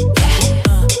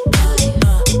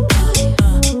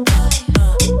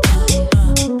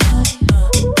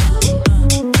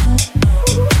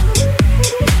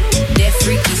 That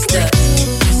freaky stuff.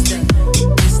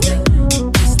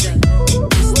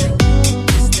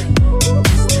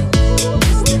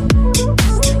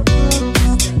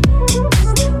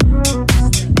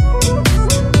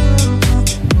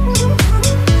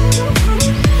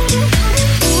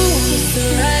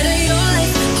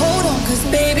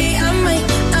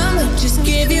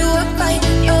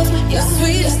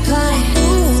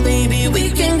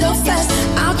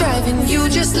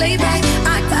 Just lay back,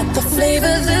 I got the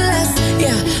flavor, the last,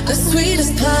 yeah, the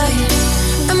sweetest pie.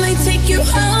 I might take you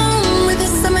home with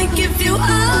us, I might give you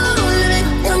all of it.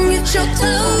 Come get your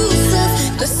toes up,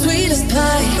 the sweetest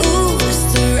pie. Ooh,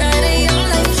 it's the ride of your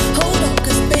life. Hold on,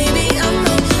 cause baby, I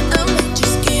might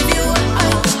just give you a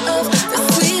bite of the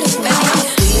sweetest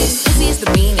pie. Pussy is the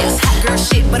meanest, hot girl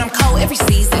shit, but I'm cold every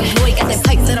season. Boy, got that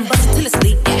pipe, let him bust it till it's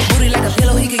leaking. Booty like a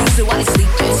pillow, he can use it while he's sleeping.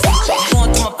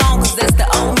 Going through my phone, cause that's the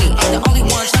old me. Ain't the only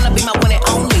one tryna be my one and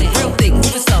only. Real thick,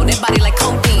 moving slow, that body like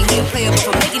codeine. He a player, but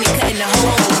for making it, cutting the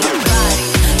whole body.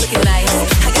 Looking nice,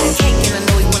 I got a cake and I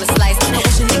know he wanna slice. I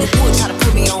wish a nigga would try to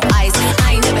put me on ice.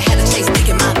 I ain't never had a chase,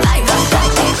 thinking my life.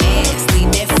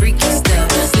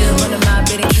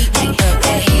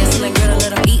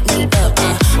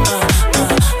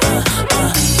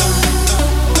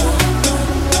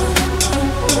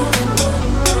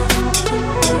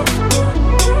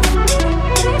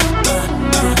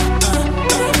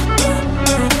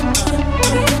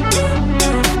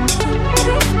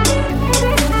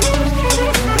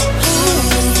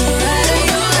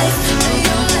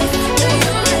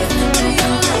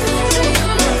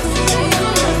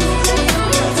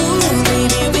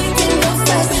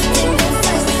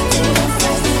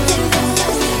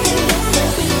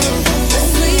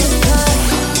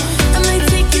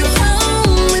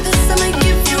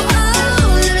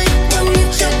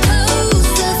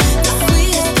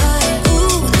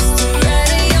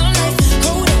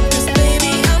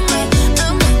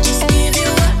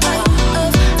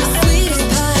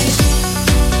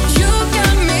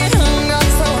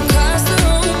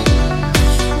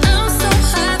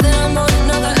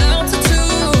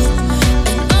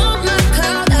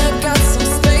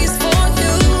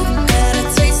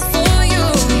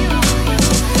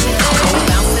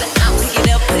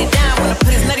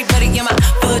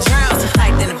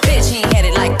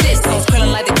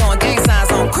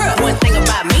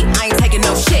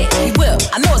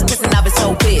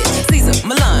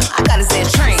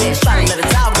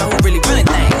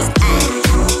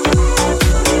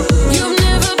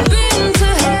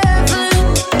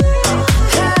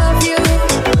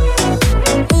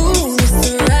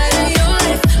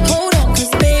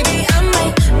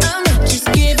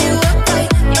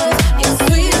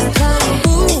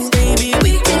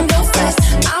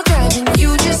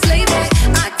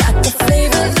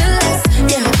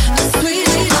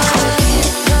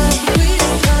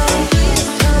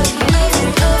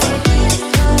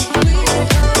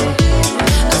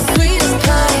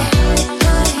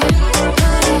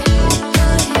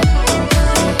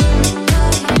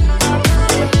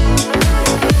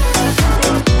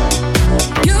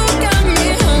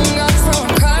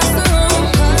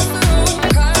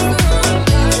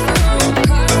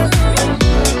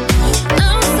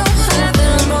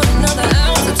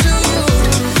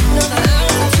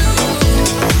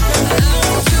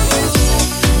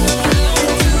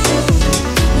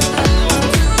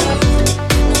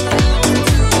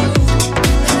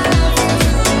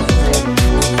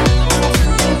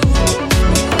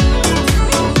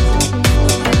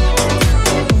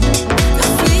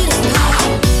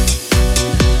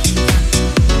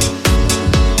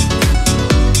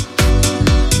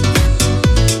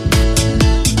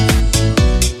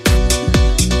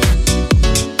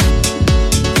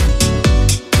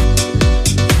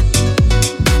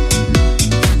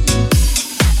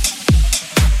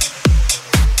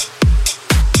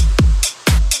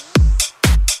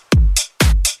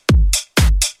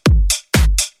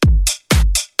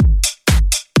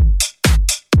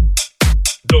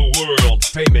 The world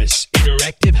famous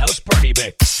interactive house party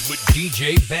mix with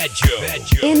DJ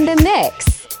Badjo. In the mix.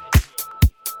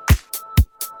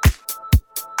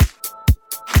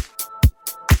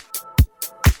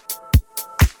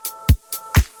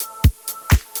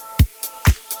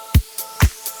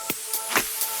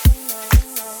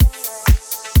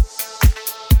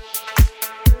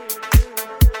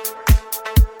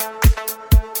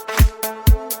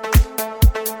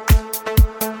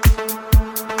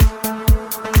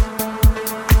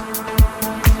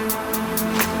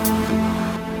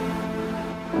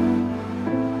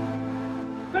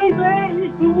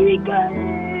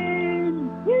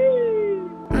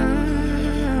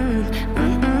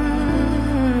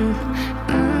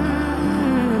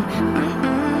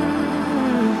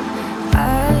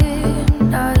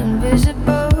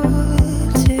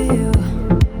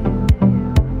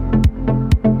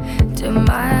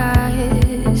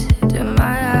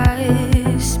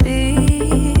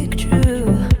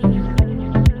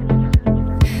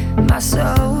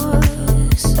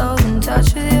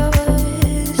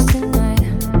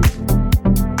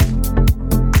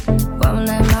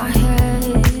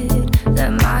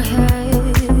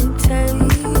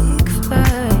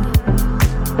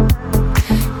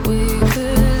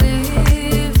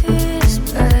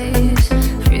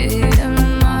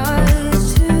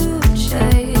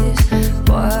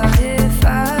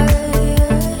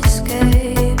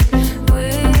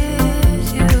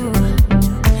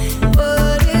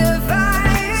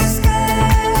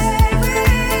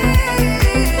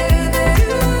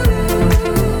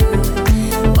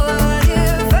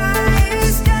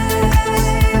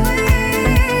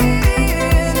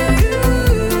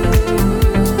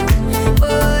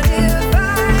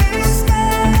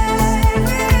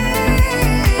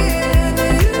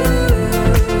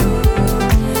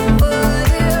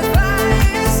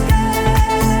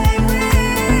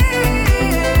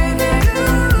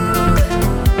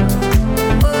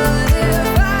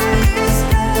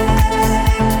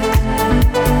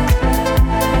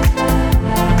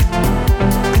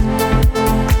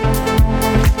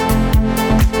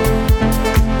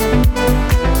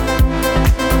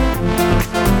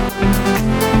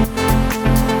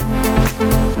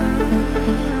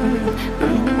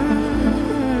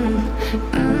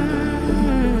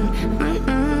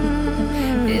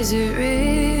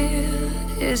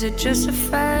 Is it just a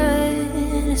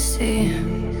fantasy?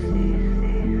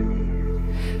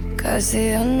 'Cause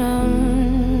the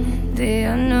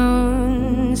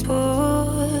unknown's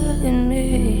pulling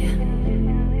me.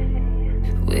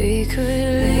 We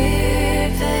could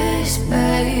leave this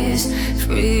space,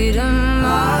 freedom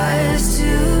ours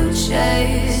to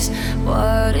chase.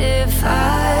 What if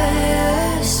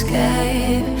I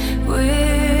escape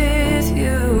with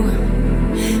you?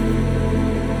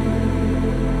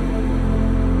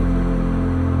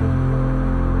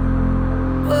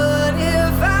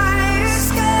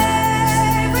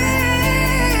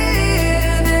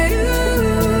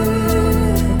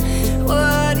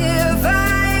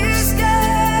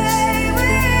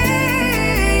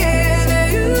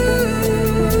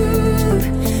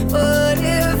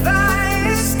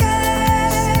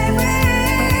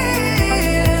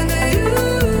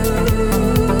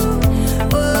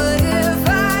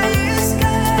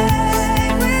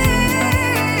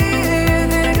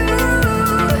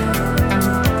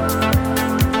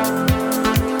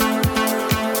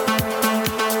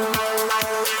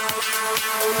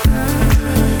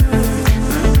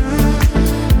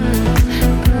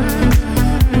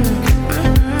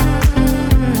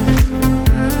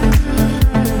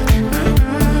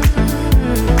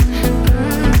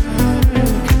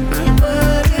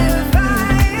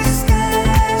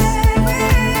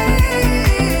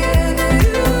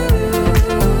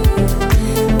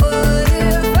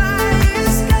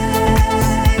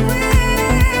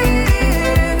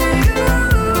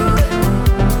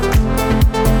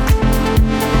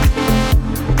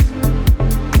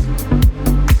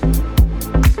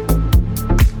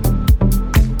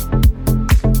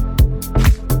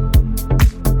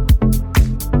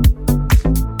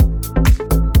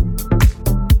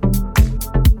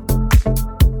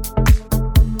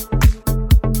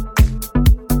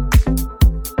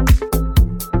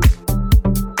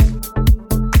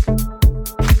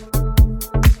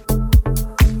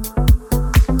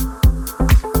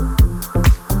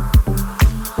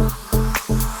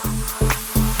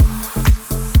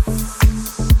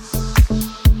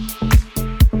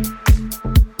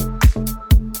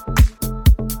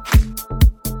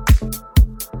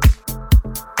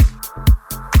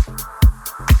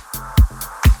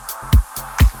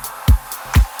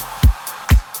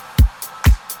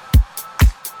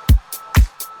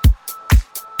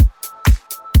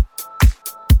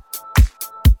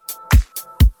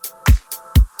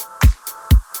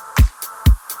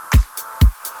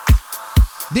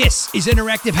 This is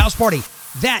Interactive House Party.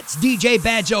 That's DJ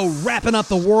Badjo wrapping up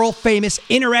the world-famous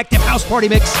Interactive House Party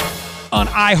mix on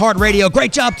iHeartRadio.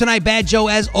 Great job tonight,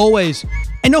 Badjo, as always.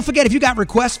 And don't forget, if you got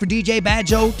requests for DJ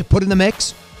Badjo to put in the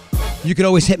mix, you can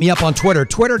always hit me up on Twitter,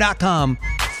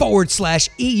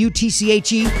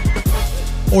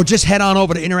 twitter.com/EUTCHE, or just head on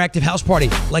over to Interactive House Party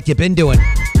like you've been doing.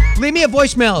 Leave me a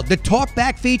voicemail. The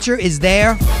talkback feature is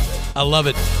there. I love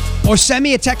it. Or send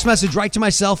me a text message right to my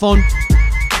cell phone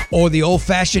or the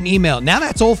old-fashioned email. Now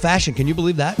that's old-fashioned. Can you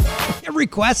believe that?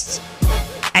 Requests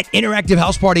at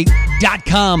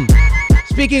interactivehouseparty.com.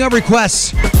 Speaking of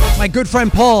requests, my good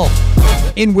friend Paul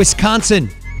in Wisconsin,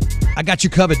 I got you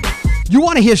covered. You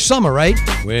want to hear Summer, right?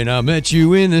 When I met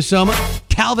you in the summer.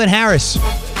 Calvin Harris.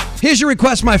 Here's your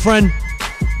request, my friend.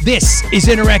 This is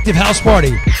Interactive House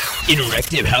Party.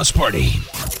 Interactive House Party.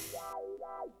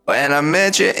 When I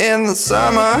met you in the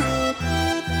summer,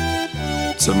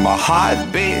 to my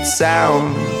heartbeat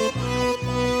sound,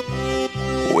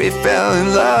 we fell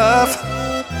in love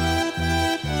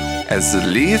as the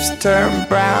leaves turn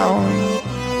brown.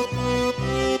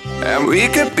 And we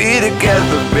could be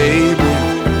together, baby,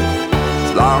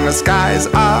 as long as skies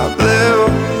are blue.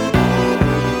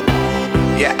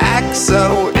 You act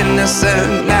so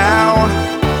innocent now,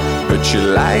 but you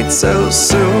lied so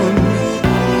soon.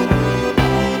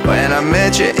 When I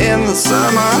met you in the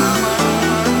summer,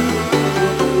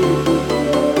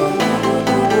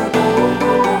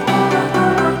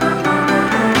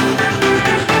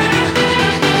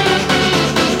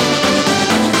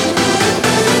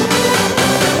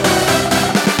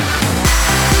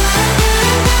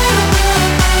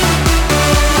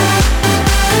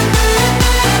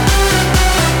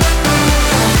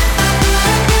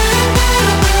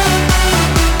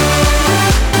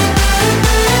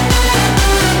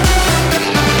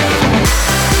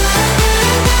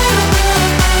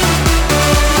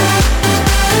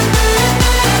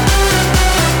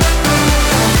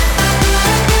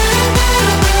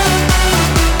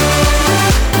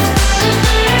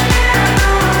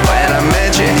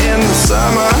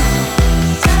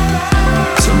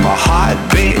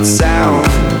 heartbeat sound,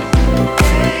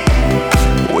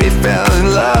 we fell in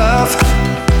love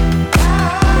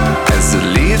as the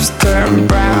leaves turn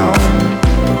brown.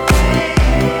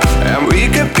 And we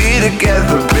could be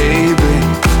together, baby,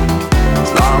 as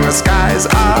long as skies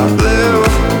are blue.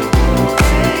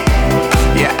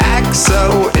 You act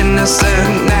so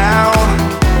innocent now,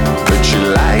 but you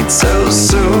lied so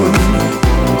soon.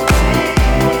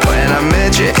 When I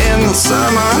met you in the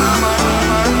summer,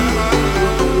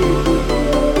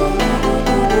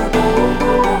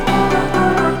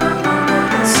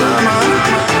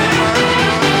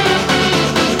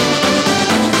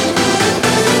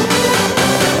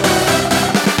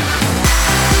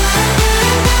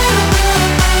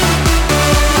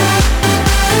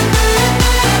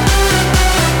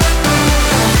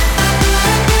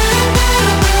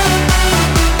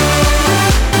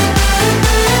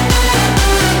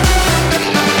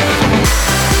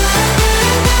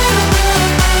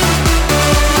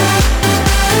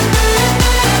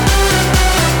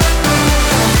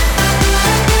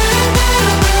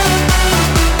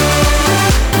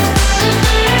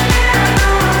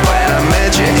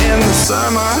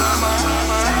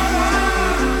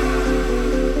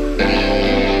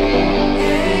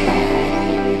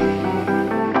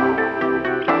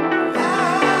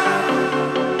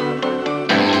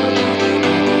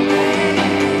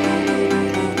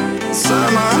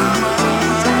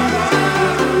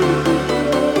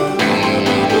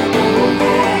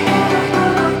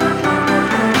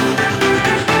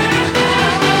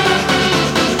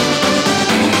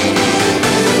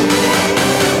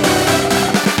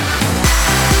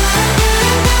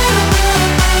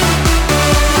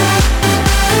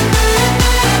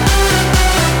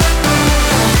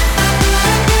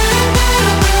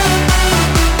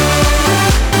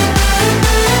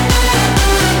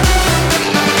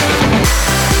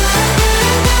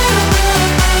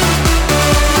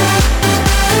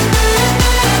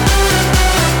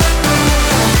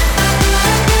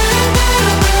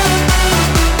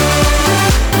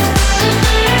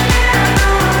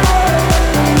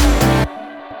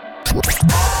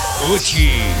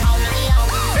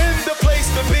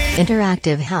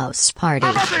 Interactive House Party.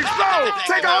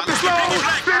 Take off the slow.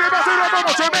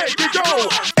 To make it go.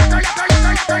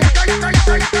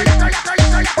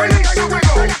 Release the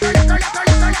wiggle.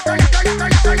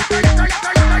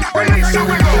 Release the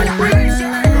wiggle. Release the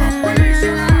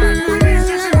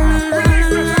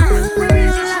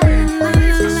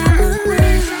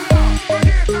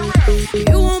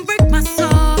You won't break my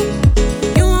soul.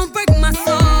 You won't break my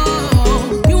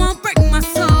soul. You won't break my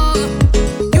soul.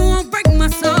 You won't break my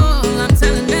soul.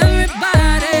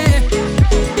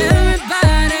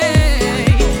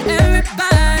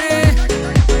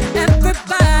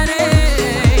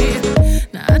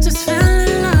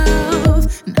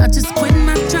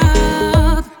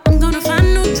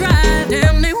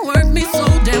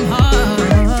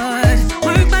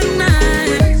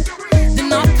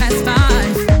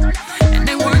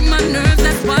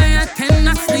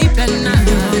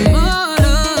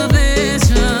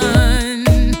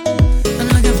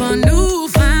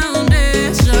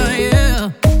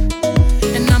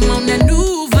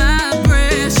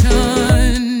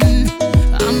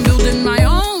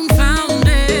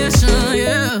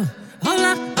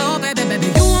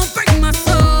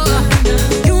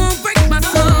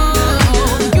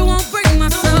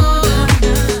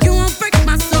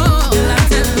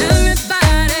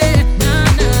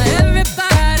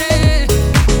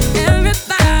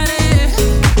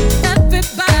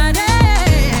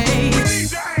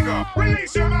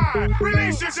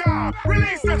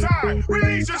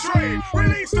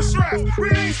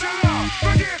 Release your love,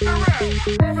 forget the rest.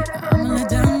 I'ma let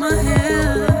down my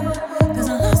hair, 'cause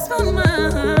I lost my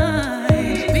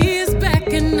mind. B is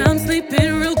back and I'm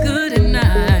sleeping real good at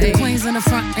night. The queen's in the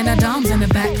front and the dom's in the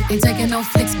back. Ain't taking no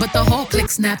flicks, but the whole click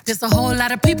snap. There's a whole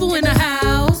lot of people in the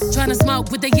house trying to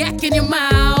smoke with the yak in your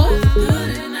mouth.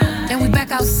 And we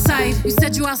back outside. You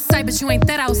said you outside, but you ain't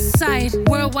that outside.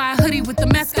 Worldwide hoodie with the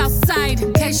mask outside.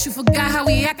 In case you forgot how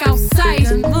we act outside.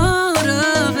 And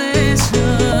motivation.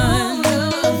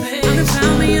 I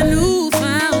found me a new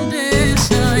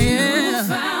foundation, yeah.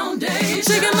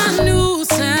 Checking my new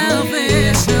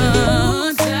salvation.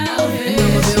 And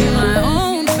I'ma build my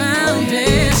own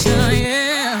foundation,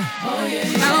 yeah.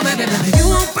 Now, baby, you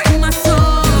won't break my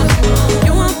soul.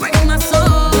 You won't break my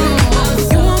soul.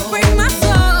 You won't break my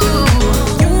soul.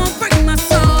 You won't break my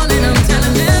soul. And I'm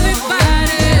telling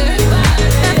everybody,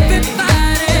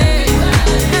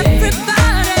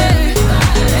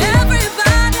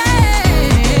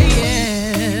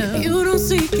 yeah. If you don't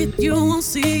seek it, you won't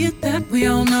see it. That we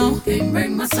all know. Can't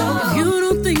break my soul. If you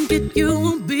don't think it, you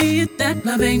won't be it. That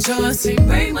love ain't yours. Can't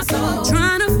break my soul.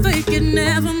 Trying to fake it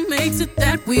never makes it.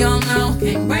 That we all know.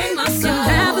 Can't break my soul. You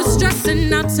have the stress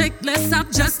and I'll take less. I'll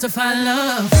justify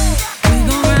love. We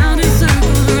go round in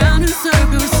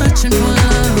circles, searching for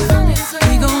love.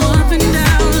 We go up and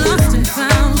down, lost and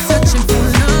found, searching for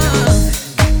love.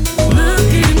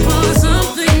 Looking for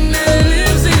something that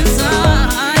lives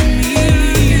inside me.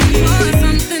 For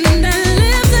something that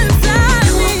lives inside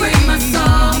me. You won't break my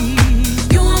soul.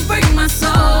 You won't break my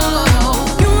soul.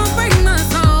 You won't break my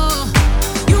soul.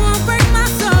 You won't break my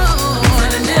soul.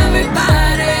 Telling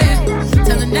everybody,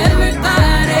 telling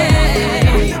everybody,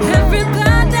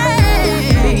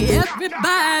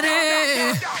 everybody.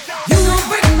 You won't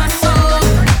break my soul.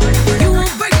 You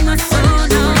won't break my soul.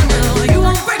 No, no. You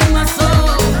won't break my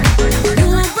soul. You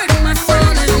won't break my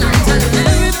soul. And I'm telling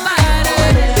everybody,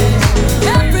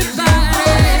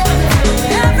 everybody,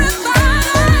 everybody,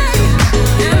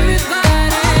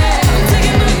 everybody. I'm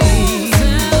taking my own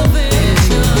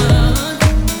salvation,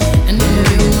 and I'm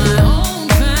building my own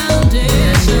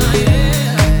foundation,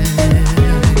 yeah.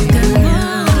 That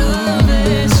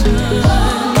motivation.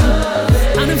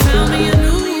 I done found me a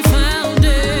new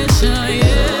foundation,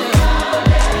 yeah.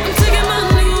 I'm taking my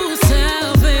new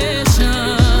salvation,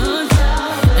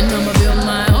 and I'ma build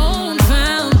my own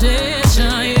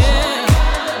foundation, yeah.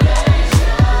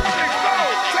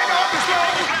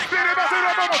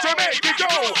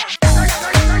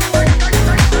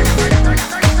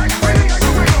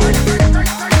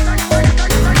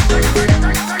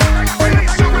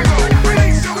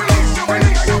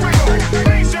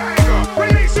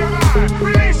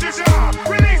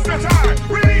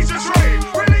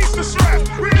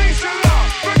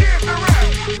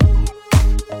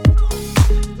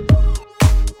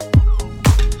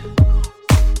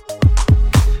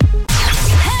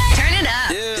 Turn it up.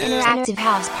 Interactive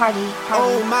house party.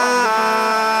 Oh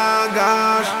my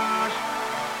gosh.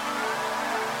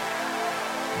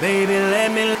 Baby,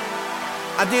 let me.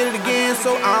 I did it again,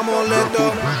 so I'm gonna let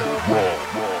go.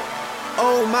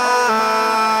 Oh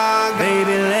my,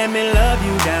 baby, let me love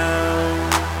you down.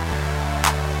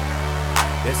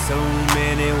 There's so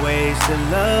many ways to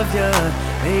love ya.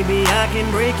 Baby, I can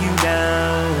break you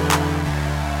down.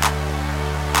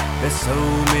 There's so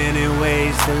many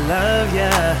ways to love ya.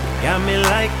 Got me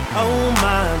like, oh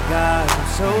my God, I'm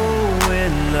so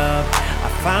in love. I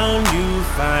found you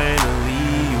finally.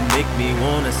 You make me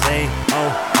wanna say,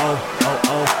 oh, oh, oh,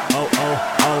 oh, oh, oh,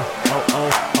 oh, oh,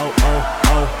 oh, oh, oh,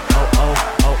 oh, oh, oh,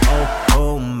 oh, oh,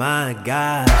 oh my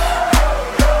gosh.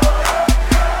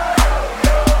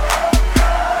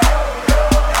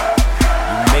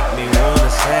 You make me wanna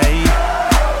say,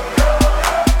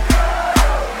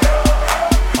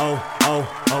 oh, oh,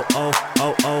 oh, oh,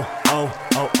 oh, oh, oh,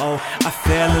 oh, oh. I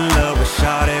fell in love with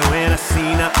Shawty when I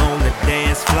seen her on the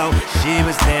dance floor. She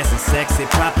was dancing sexy,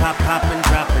 pop, pop, poppin',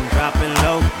 droppin', droppin'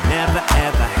 low. Never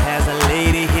ever has a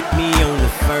lady hit me on the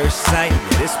first sight.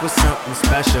 Yeah, this was something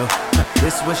special.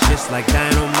 This was just like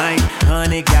dynamite.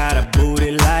 Honey got a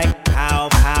booty like pow,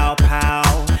 pow,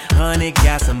 pow. Honey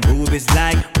got some boobies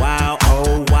like wow,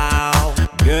 oh wow.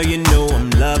 Girl, you know I'm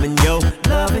loving your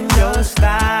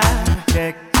style.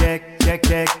 Check, check, check,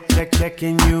 check, check,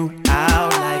 checking you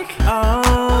out like,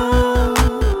 oh,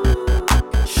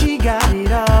 she got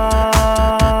it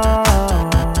all.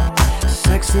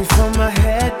 Sexy from my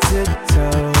head to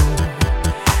toe.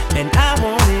 And I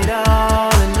want it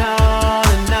all and all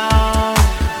and all.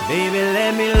 Baby,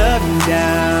 let me love you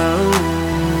down.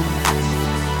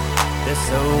 There's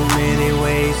so many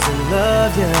ways to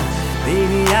love ya.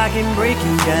 Baby, I can break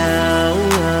you down.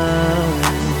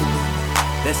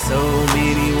 There's so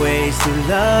many ways to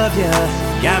love ya.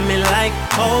 Got me like,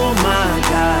 oh my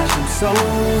gosh, I'm so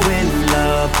in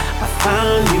love. I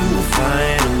found you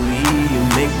finally. You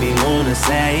make me wanna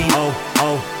say, oh,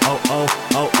 oh, oh, oh,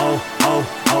 oh, oh, oh,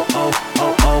 oh, oh, oh,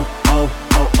 oh, oh, oh,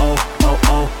 oh, oh,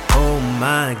 oh, oh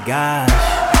my gosh.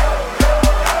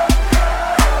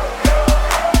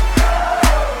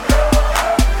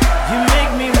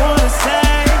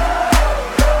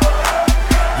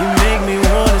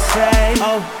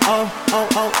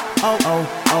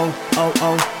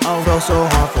 Felt so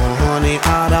hard for honey.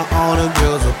 Out of all the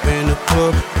girls up in the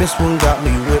club, this one got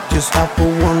me whipped just off for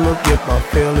one look. If I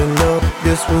fell in love,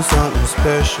 this one's something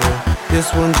special.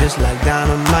 This one just like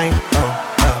dynamite.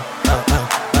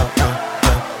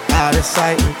 Out of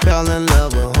sight and fell in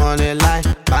love with honey like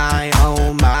my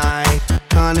oh my.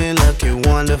 Honey looking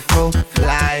wonderful,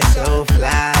 fly so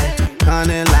fly.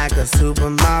 Honey like a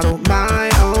supermodel, my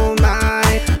oh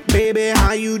my. Baby,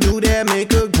 how you do that?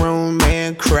 Make a grown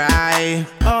man cry.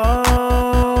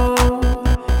 Oh,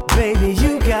 baby,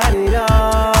 you got it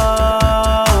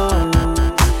all.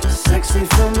 Sexy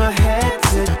from my head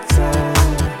to toe.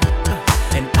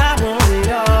 And I want it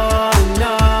all and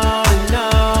all and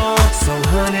all. So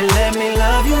honey, let me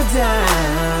love you down.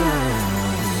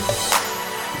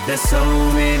 There's so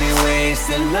many ways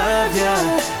to love ya.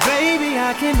 Baby,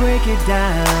 I can break it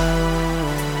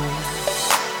down.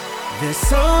 There's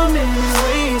so many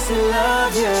ways to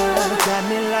love you. Got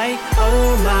me like,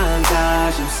 oh my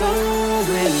gosh, I'm so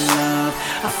in love.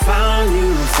 I found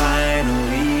you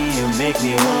finally. You make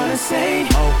me wanna say,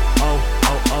 oh, oh,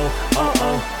 oh, oh, oh,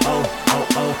 oh, oh, oh,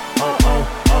 oh, oh, oh, oh,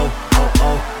 oh,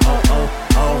 oh, oh, oh,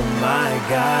 oh my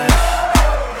gosh.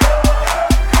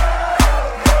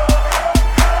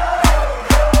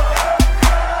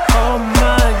 Oh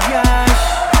my gosh.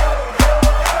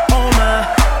 Oh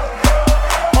my.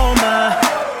 Oh my.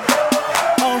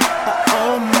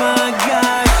 Oh my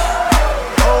gosh.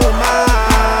 Oh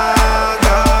my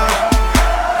gosh.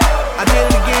 I did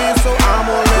it again, so I'm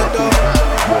gonna let the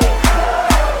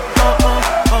Oh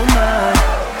my. Oh my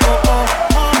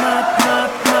gosh.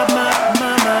 Oh my.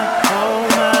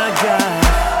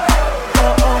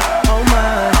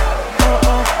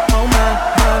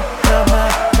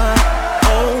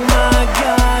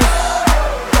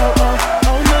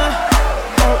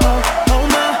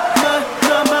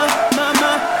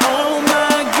 Oh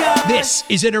my gosh. This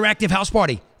is Interactive House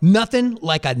Party. Nothing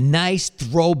like a nice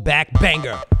throwback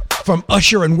banger from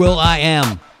Usher and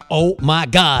will.i.am. Oh my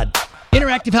God.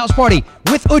 Interactive House Party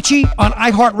with Eutche on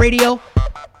iHeartRadio.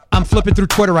 I'm flipping through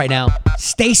Twitter right now.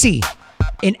 Stacy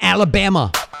in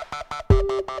Alabama.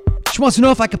 She wants to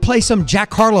know if I could play some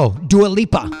Jack Harlow, Dua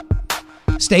Lipa.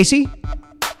 Stacy,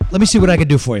 let me see what I can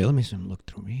do for you. Let me look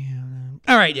through here.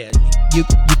 All right, yeah, you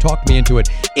talked me into it.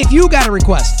 If you got a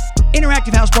request,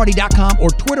 interactivehouseparty.com or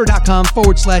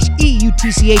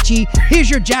twitter.com/EUTCHE. Here's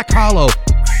your Jack Harlow.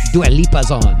 Dua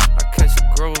Lipa's on. I catch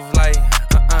a groove like,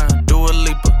 Dua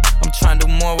Lipa. I'm trying to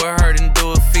do more with her than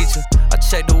do a feature. I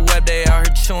check the web, they out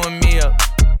here chewing me up.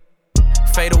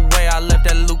 Fade away, I left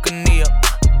that Lucania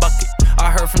bucket.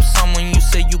 I heard from someone you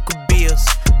said you could be us.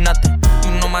 Nothing,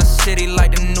 you know my city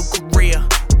like the new Korea.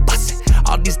 Bust it,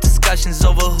 all these discussions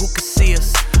over who could see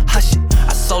us. Hush it,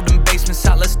 I sold them basements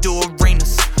out, let's do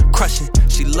arenas. Crushing,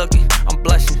 she looking, I'm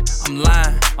blushing, I'm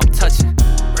lying, I'm touching.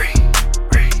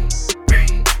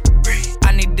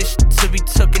 I need this shit to be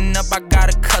tooken up, I got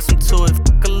accustomed to it.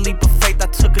 Fuck a leap of faith, I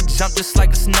took a jump just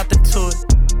like it's nothing to it.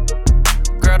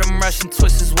 Girl, them Russian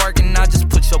twists is working, I just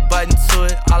put your button to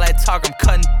it. All that talk, I'm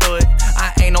cutting through it.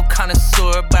 I ain't no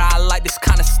connoisseur, but I like this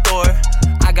kind of store.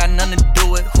 I got nothing to do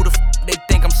with who the they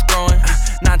think I'm screwing.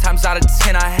 9 times out of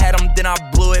 10 I had them, then I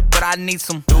blew it, but I need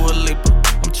some Dua Lipa.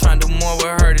 I'm trying to do more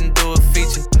with her than do a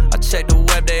feature. I check the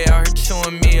web, they out here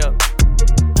chewing me up.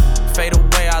 Fade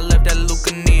away, I left that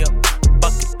Lucania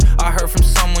bucket. I heard from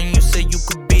someone you said you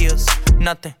could be us.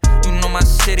 Nothing, you know my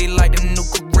city like the new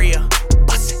Korea.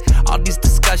 Bust it, all these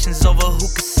discussions over who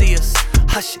could see us.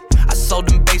 Hush it, I sold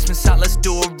them basements out, let's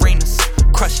do arenas.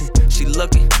 Crushing, she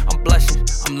looking, I'm blushing,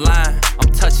 I'm lying,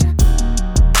 I'm touching.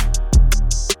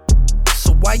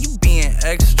 So why you being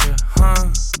extra, huh?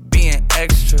 Being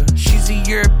extra. She's a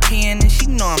European and she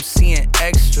know I'm seeing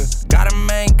extra. Got a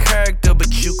main character,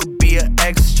 but you could be an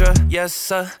extra. Yes,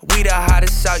 sir. We the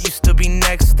hottest out, used to be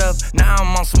next up. Now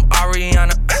I'm on some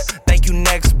Ariana. Thank you,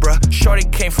 next, bruh. Shorty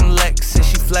came from Lex and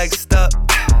she flexed up.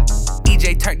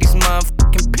 EJ turned these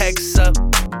motherfucking pecs up.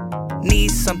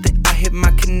 Need something, I hit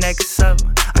my connects up.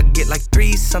 I get like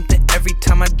 3 something every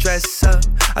time I dress up.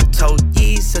 I told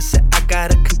Yeez, I said I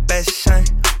got a confession.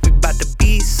 We bout to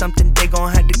be something, they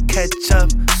gon' have to catch up.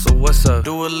 So what's up?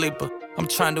 Dua Lipa. I'm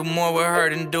trying to do more with her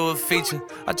than do a feature.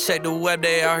 I checked the web,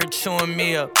 they out here chewing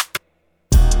me up.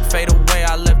 Fade away,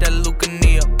 I left that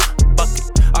Lucania bucket.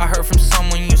 I heard from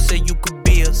someone you said you could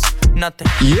be us. Nothing.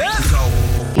 Yeah.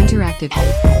 Interactive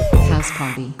house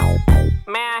party.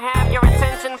 May I have your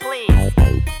attention, please?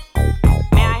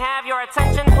 May I have your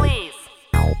attention, please?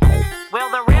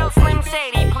 Will the real Slim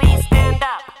Shady please stand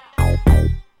up?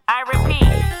 I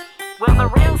repeat, will the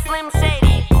real Slim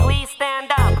Shady please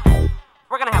stand up?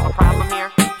 We're gonna have a problem here.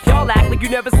 Y'all act like you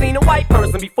never seen a white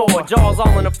person before. Jaws all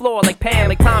on the floor like Pam,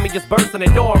 like Tommy just burst in the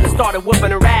door and started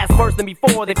whooping her ass worse than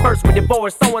before. They first were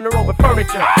divorced, sewing her over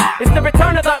furniture. It's the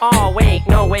return of the... Oh, wait,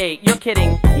 no, wait, you're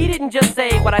kidding. He didn't just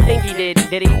say what I think he did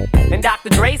he? And Dr.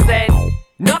 Dre said...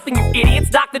 Nothing, you idiots.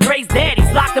 Dr. Dre's dead.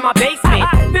 He's locked in my basement.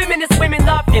 Feminist women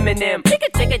love Eminem.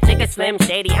 Chicka, Slim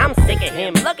Shady. I'm sick of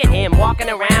him. Look at him walking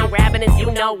around, grabbing his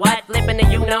you-know-what, flipping the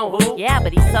you-know-who. Yeah,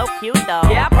 but he's so cute, though.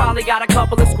 Yeah, I probably got a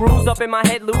couple of screws up in my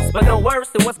head loose, but no worse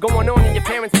than what's going on in your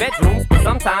parents' bedrooms.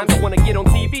 Sometimes I wanna get on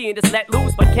TV and just let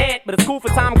loose, but can't. But it's cool for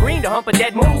Tom Green to hump a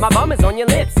dead moose. My bum is on your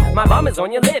lips. My bum is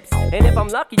on your lips. And if I'm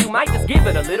lucky, you might just give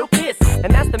it a little kiss.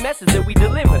 And that's the message that we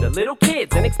deliver to little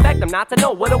kids and expect them not to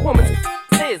know what a woman's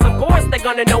is. Of course they're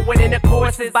gonna know what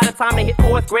intercourse is. By the time they hit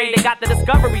 4th grade, they got the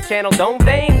Discovery Channel, don't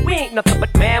they? We ain't nothing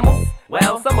but mammals.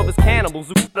 Well, some of us cannibals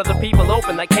who cut other people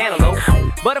open like cantaloupes.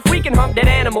 But if we can hump dead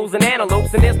animals and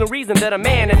antelopes, then there's no reason that a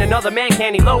man and another man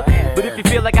can't elope. But if you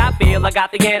feel like I feel, I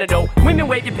got the antidote. Women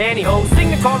wave your pantyhose,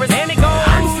 sing the chorus and it goes.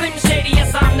 I'm Slim Shady,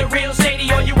 yes I'm the real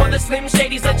Shady. All you other Slim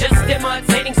Shadys are just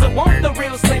imitating. So won't the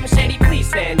real Slim Shady please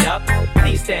stand up?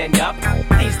 Please stand up,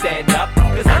 please stand up.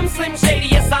 Cause I'm Slim Shady,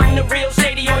 yes I'm the real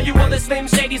Shady. All you other Slim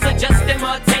Shadys are just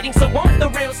imitating. So won't the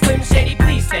real Slim Shady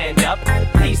please stand up?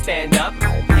 Please stand up,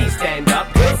 please stand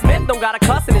up. Will Smith don't got a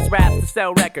cuss in his raps to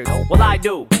sell records. Well, I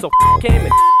do, so him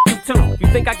and you too.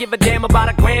 You think I give a damn about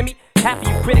a Grammy? Half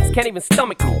of you critics can't even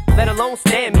stomach me, let alone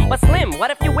stand me. But Slim, what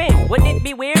if you win? Wouldn't it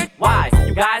be weird? Why? So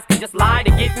you guys can just lie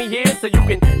to get me here, so you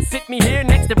can sit me here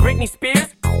next to Britney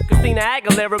Spears? Christina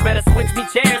Aguilera better switch me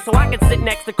chairs so I can sit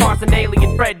next to Carson Daly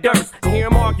and Fred Durst and hear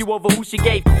them argue over who she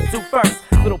gave to first.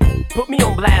 Little put me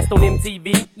on blast on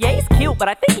MTV. Yeah, he's cute, but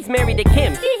I think he's married to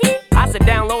Kim. I should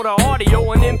download her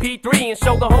audio on MP3 and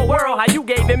show the whole world how you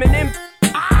gave him an M.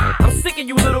 I'm sick of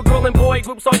you little girl and boy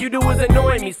groups, all you do is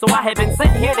annoy me. So I have been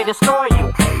sitting here to destroy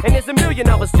you. And there's a million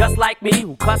of us just like me,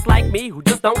 who cuss like me, who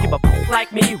just don't give a f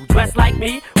like me, who dress like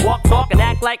me, walk, talk, and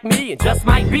act like me, and just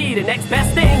might be the next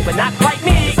best thing, but not quite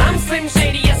me. I'm Slim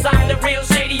Shady, yes I'm the real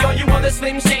Shady. All you other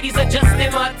Slim Shadys are just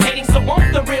imitating. So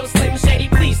won't the real Slim Shady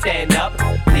please stand up?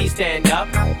 Please stand up,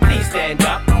 please stand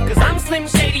up. Cause I'm Slim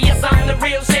Shady, yes I'm the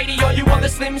real Shady. All you other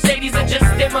Slim Shadys are just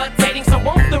imitating. So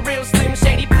won't the real Slim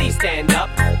Shady please stand up?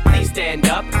 Please stand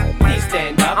up, please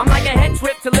stand up. I'm like a head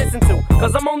trip to listen to,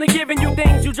 cause I'm only giving you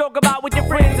things you joke about with your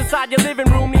friends inside your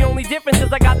living room. The only difference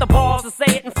is I got the balls to say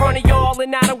it in front of y'all,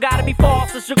 and I don't gotta be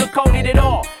false or sugarcoated at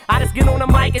all. I just get on the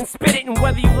mic and spit it, and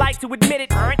whether you like to admit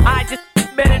it, I just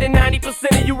better than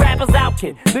 90% of you rappers out,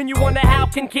 kid. Then you wonder how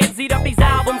can kids eat up these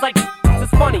albums like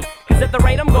it's funny, cause at the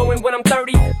rate I'm going when I'm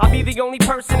 30, I'll be the only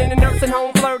person in a nursing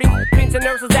home flirting, pinching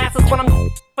nurses' asses when I'm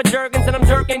for Jergens and I'm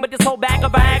jerking. But this whole bag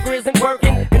of Viagra isn't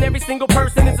working, and every single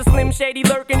person is a Slim Shady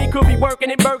lurking. He could be working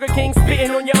at Burger King,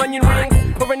 spitting on your onion rings,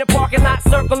 or in the parking lot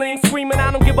circling, screaming I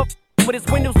don't give a with his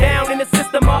windows down and the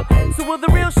system up. So will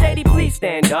the real Shady please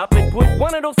stand up and put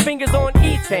one of those fingers on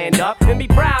each hand up and be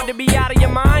proud to be out of your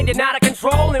mind and out of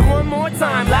control. And one more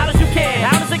time, loud as you can.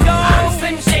 How does it go? I'm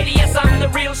Slim Shady, yes I'm the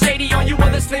real Shady. All you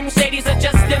other Slim Shadys are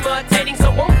just imitating. So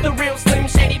won't the real Slim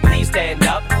Shady please stand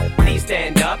up? Please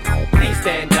stand up, please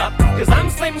stand up. Cause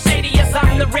I'm Slim Shady, yes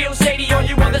I'm the real Shady. All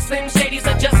you other Slim Shadys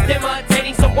are just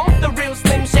imitating. So won't the real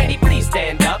Slim Shady please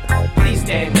stand up? Please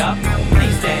stand up,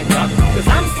 please stand up. Cause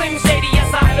I'm Slim Shady,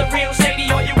 yes I'm the real Shady.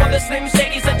 All you other Slim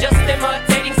Shadys are just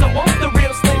imitating. So won't the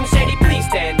real Slim Shady please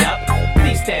stand up?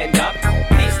 Please stand up,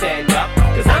 please stand up.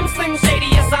 Cause I'm Slim Shady,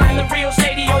 yes I'm the real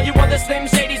Shady. All you other Slim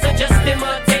Shadys are just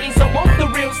imitating. So won't the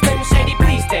real Slim Shady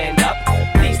please stand up?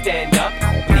 Please stand up,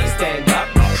 please stand up.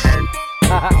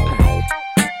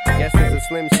 Guess there's a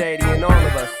Slim Shady in all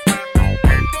of us.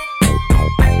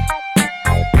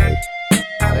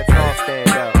 Let's all stand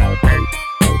up.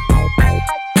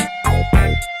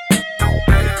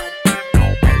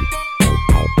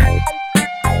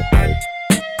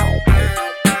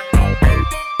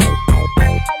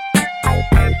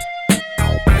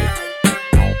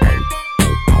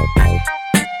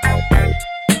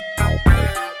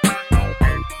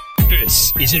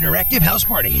 This is Interactive House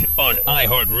Party on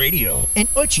iHeartRadio, an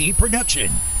eutche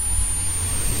production.